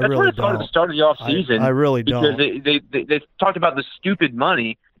 That's what I thought at the start of the offseason. I really don't. Because they talked about the stupid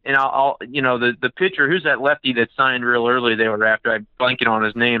money, and the pitcher, who's that lefty that signed real early they were after, I'm blanking on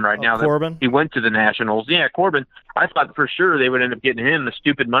his name right now. Corbin? He went to the Nationals. Yeah, Corbin. I thought for sure they would end up getting him, the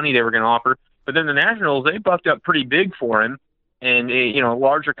stupid money they were going to offer. But then the Nationals, they bucked up pretty big for him, and a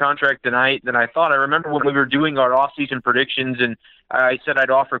larger contract than I thought. I remember when we were doing our offseason predictions, and I said I'd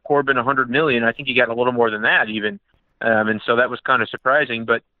offer Corbin $100 million. I think he got a little more than that even. And so that was kind of surprising.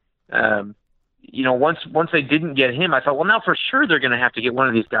 But, once they didn't get him, I thought, well, now for sure they're going to have to get one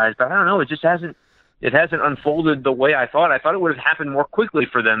of these guys. But I don't know. It just hasn't unfolded the way I thought. I thought it would have happened more quickly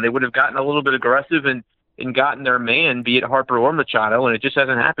for them. They would have gotten a little bit aggressive and gotten their man, be it Harper or Machado, and it just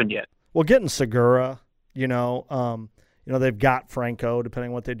hasn't happened yet. Well, getting Segura, they've got Franco, depending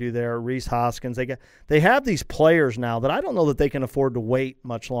on what they do there, Rhys Hoskins. They have these players now that I don't know that they can afford to wait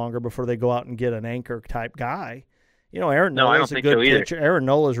much longer before they go out and get an anchor-type guy. Aaron Nola's a good pitcher. Aaron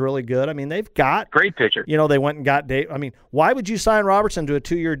Nola's really good. I mean, they've got – great pitcher. They went and got Dave. I mean, why would you sign Robertson to a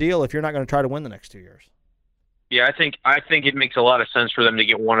 2-year deal if you're not going to try to win the next 2 years? Yeah, I think it makes a lot of sense for them to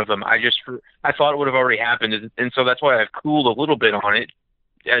get one of them. I thought it would have already happened, and so that's why I've cooled a little bit on it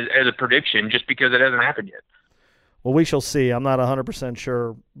as a prediction, just because it hasn't happened yet. Well, we shall see. I'm not 100%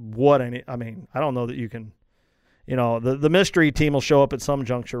 sure I don't know that you can, the mystery team will show up at some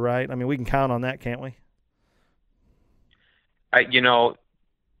juncture, right? I mean, we can count on that, can't we?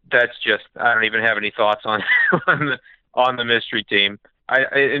 That's just, I don't even have any thoughts on the mystery team.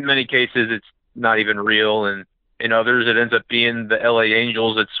 In many cases, it's not even real, and in others, it ends up being the LA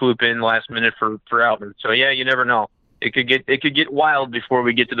Angels that swoop in last minute for Albert. So yeah, you never know. It could get wild before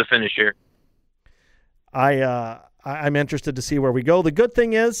we get to the finish here. I'm interested to see where we go. The good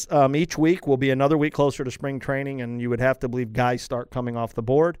thing is each week will be another week closer to spring training, and you would have to believe guys start coming off the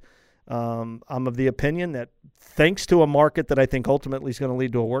board. I'm of the opinion that thanks to a market that I think ultimately is going to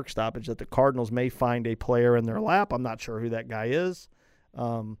lead to a work stoppage, that the Cardinals may find a player in their lap. I'm not sure who that guy is,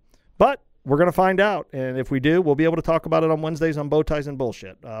 but we're going to find out. And if we do, we'll be able to talk about it on Wednesdays on Bow Ties and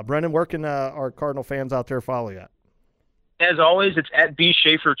Bullshit. Brendan, where can our Cardinal fans out there follow you at? As always, it's at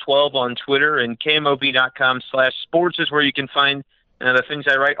bschaefer12 on Twitter, and KMOB.com/sports is where you can find the things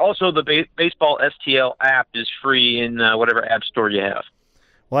I write. Also, the Baseball STL app is free in whatever app store you have.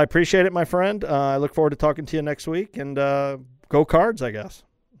 Well, I appreciate it, my friend. I look forward to talking to you next week, and go Cards, I guess.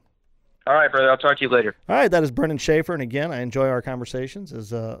 All right, brother. I'll talk to you later. All right, that is Brendan Schaefer, and again, I enjoy our conversations.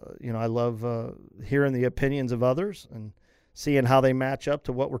 As I love hearing the opinions of others and seeing how they match up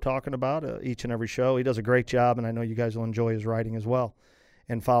to what we're talking about each and every show. He does a great job, and I know you guys will enjoy his writing as well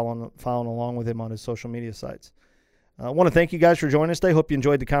and following along with him on his social media sites. I want to thank you guys for joining us today. Hope you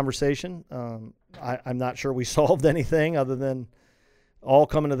enjoyed the conversation. I'm not sure we solved anything other than all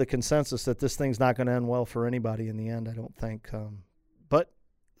coming to the consensus that this thing's not going to end well for anybody in the end, I don't think.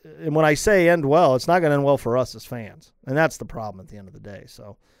 And when I say end well, it's not going to end well for us as fans, and that's the problem at the end of the day.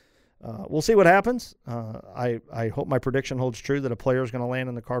 So we'll see what happens. I hope my prediction holds true that a player is going to land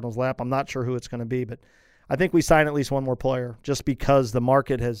in the Cardinals' lap. I'm not sure who it's going to be, but I think we sign at least one more player just because the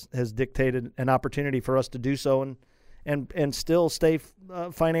market has dictated an opportunity for us to do so and still stay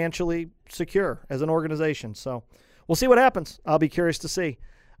financially secure as an organization. So we'll see what happens. I'll be curious to see.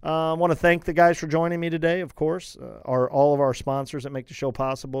 I want to thank the guys for joining me today, of course, all of our sponsors that make the show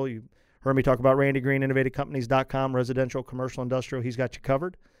possible. You heard me talk about Randy Green, InnovativeCompanies.com, residential, commercial, industrial. He's got you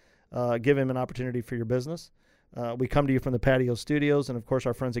covered. Give him an opportunity for your business. We come to you from the Patio Studios and, of course,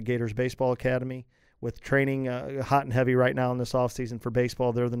 our friends at Gators Baseball Academy with training hot and heavy right now in this offseason for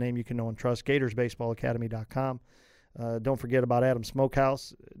baseball. They're the name you can know and trust, GatorsBaseballAcademy.com. Don't forget about Adam's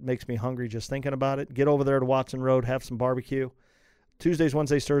Smokehouse. It makes me hungry just thinking about it. Get over there to Watson Road, have some barbecue. Tuesdays,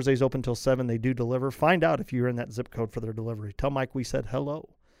 Wednesdays, Thursdays, open till 7. They do deliver. Find out if you're in that zip code for their delivery. Tell Mike we said hello.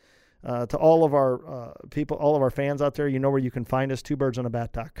 To all of our people, all of our fans out there, you know where you can find us,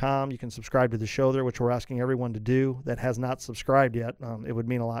 twobirdsonAbat.com. You can subscribe to the show there, which we're asking everyone to do that has not subscribed yet. It would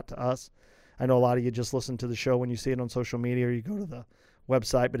mean a lot to us. I know a lot of you just listen to the show when you see it on social media or you go to the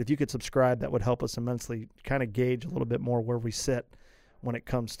website, but if you could subscribe, that would help us immensely kind of gauge a little bit more where we sit when it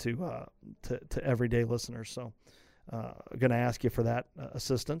comes to everyday listeners. So going to ask you for that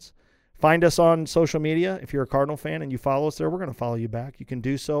assistance. Find us on social media. If you're a Cardinal fan and you follow us there, we're going to follow you back. You can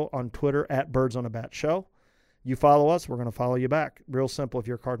do so on Twitter at Birds on a Bat Show. You follow us, we're going to follow you back. Real simple if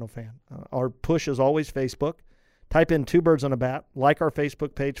you're a Cardinal fan. Our push is always Facebook. Type in 2 Birds on a Bat. Like our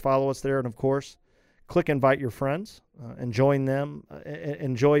Facebook page. Follow us there. And, of course, click invite your friends and join them.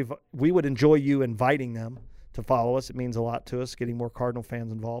 We would enjoy you inviting them to follow us. It means a lot to us, getting more Cardinal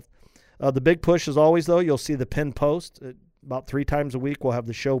fans involved. The big push, as always, though, you'll see the pinned post. About 3 times a week, we'll have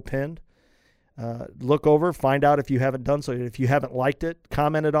the show pinned. Look over, find out if you haven't done so. If you haven't liked it,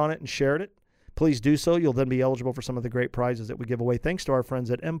 commented on it, and shared it, please do so. You'll then be eligible for some of the great prizes that we give away, thanks to our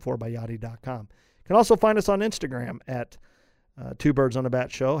friends at m4byachty.com. You can also find us on Instagram at Two Birds on a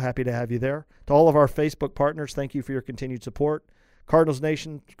Bat Show. Happy to have you there. To all of our Facebook partners, thank you for your continued support. Cardinals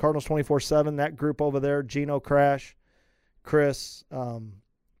Nation, Cardinals 24/7, that group over there, Gino Crash, Chris,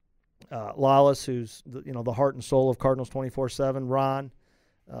 Lawless, who's the heart and soul of Cardinals 24/7, Ron,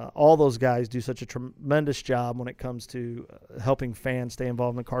 all those guys do such a tremendous job when it comes to helping fans stay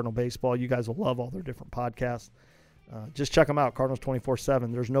involved in Cardinal baseball. You guys will love all their different podcasts. Just check them out, Cardinals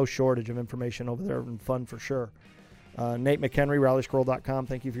 24/7. There's no shortage of information over there and fun for sure. Nate McHenry, RallyScroll.com,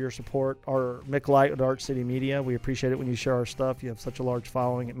 thank you for your support. Our Mick Light at Art City Media, we appreciate it when you share our stuff. You have such a large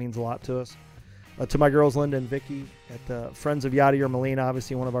following. It means a lot to us. To my girls, Linda and Vicky, at Friends of Yadier Molina,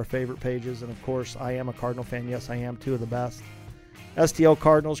 obviously one of our favorite pages. And, of course, I am a Cardinal fan. Yes, I am, 2 of the best. STL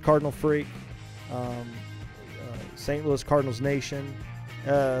Cardinals, Cardinal Freak, St. Louis Cardinals Nation,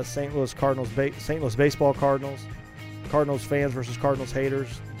 St. Louis Cardinals, St. Louis Baseball Cardinals, Cardinals fans versus Cardinals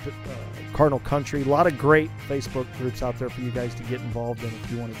haters, Cardinal Country. A lot of great Facebook groups out there for you guys to get involved in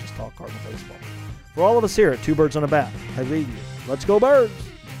if you want to just talk Cardinal baseball. For all of us here at Two Birds on a Bat, I leave you. Let's go Birds!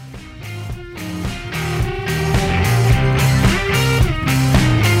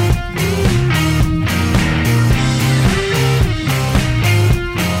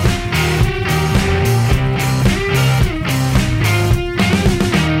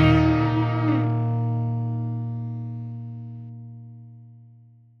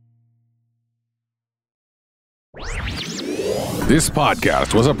 This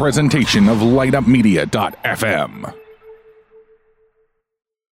podcast was a presentation of LightUpMedia.fm.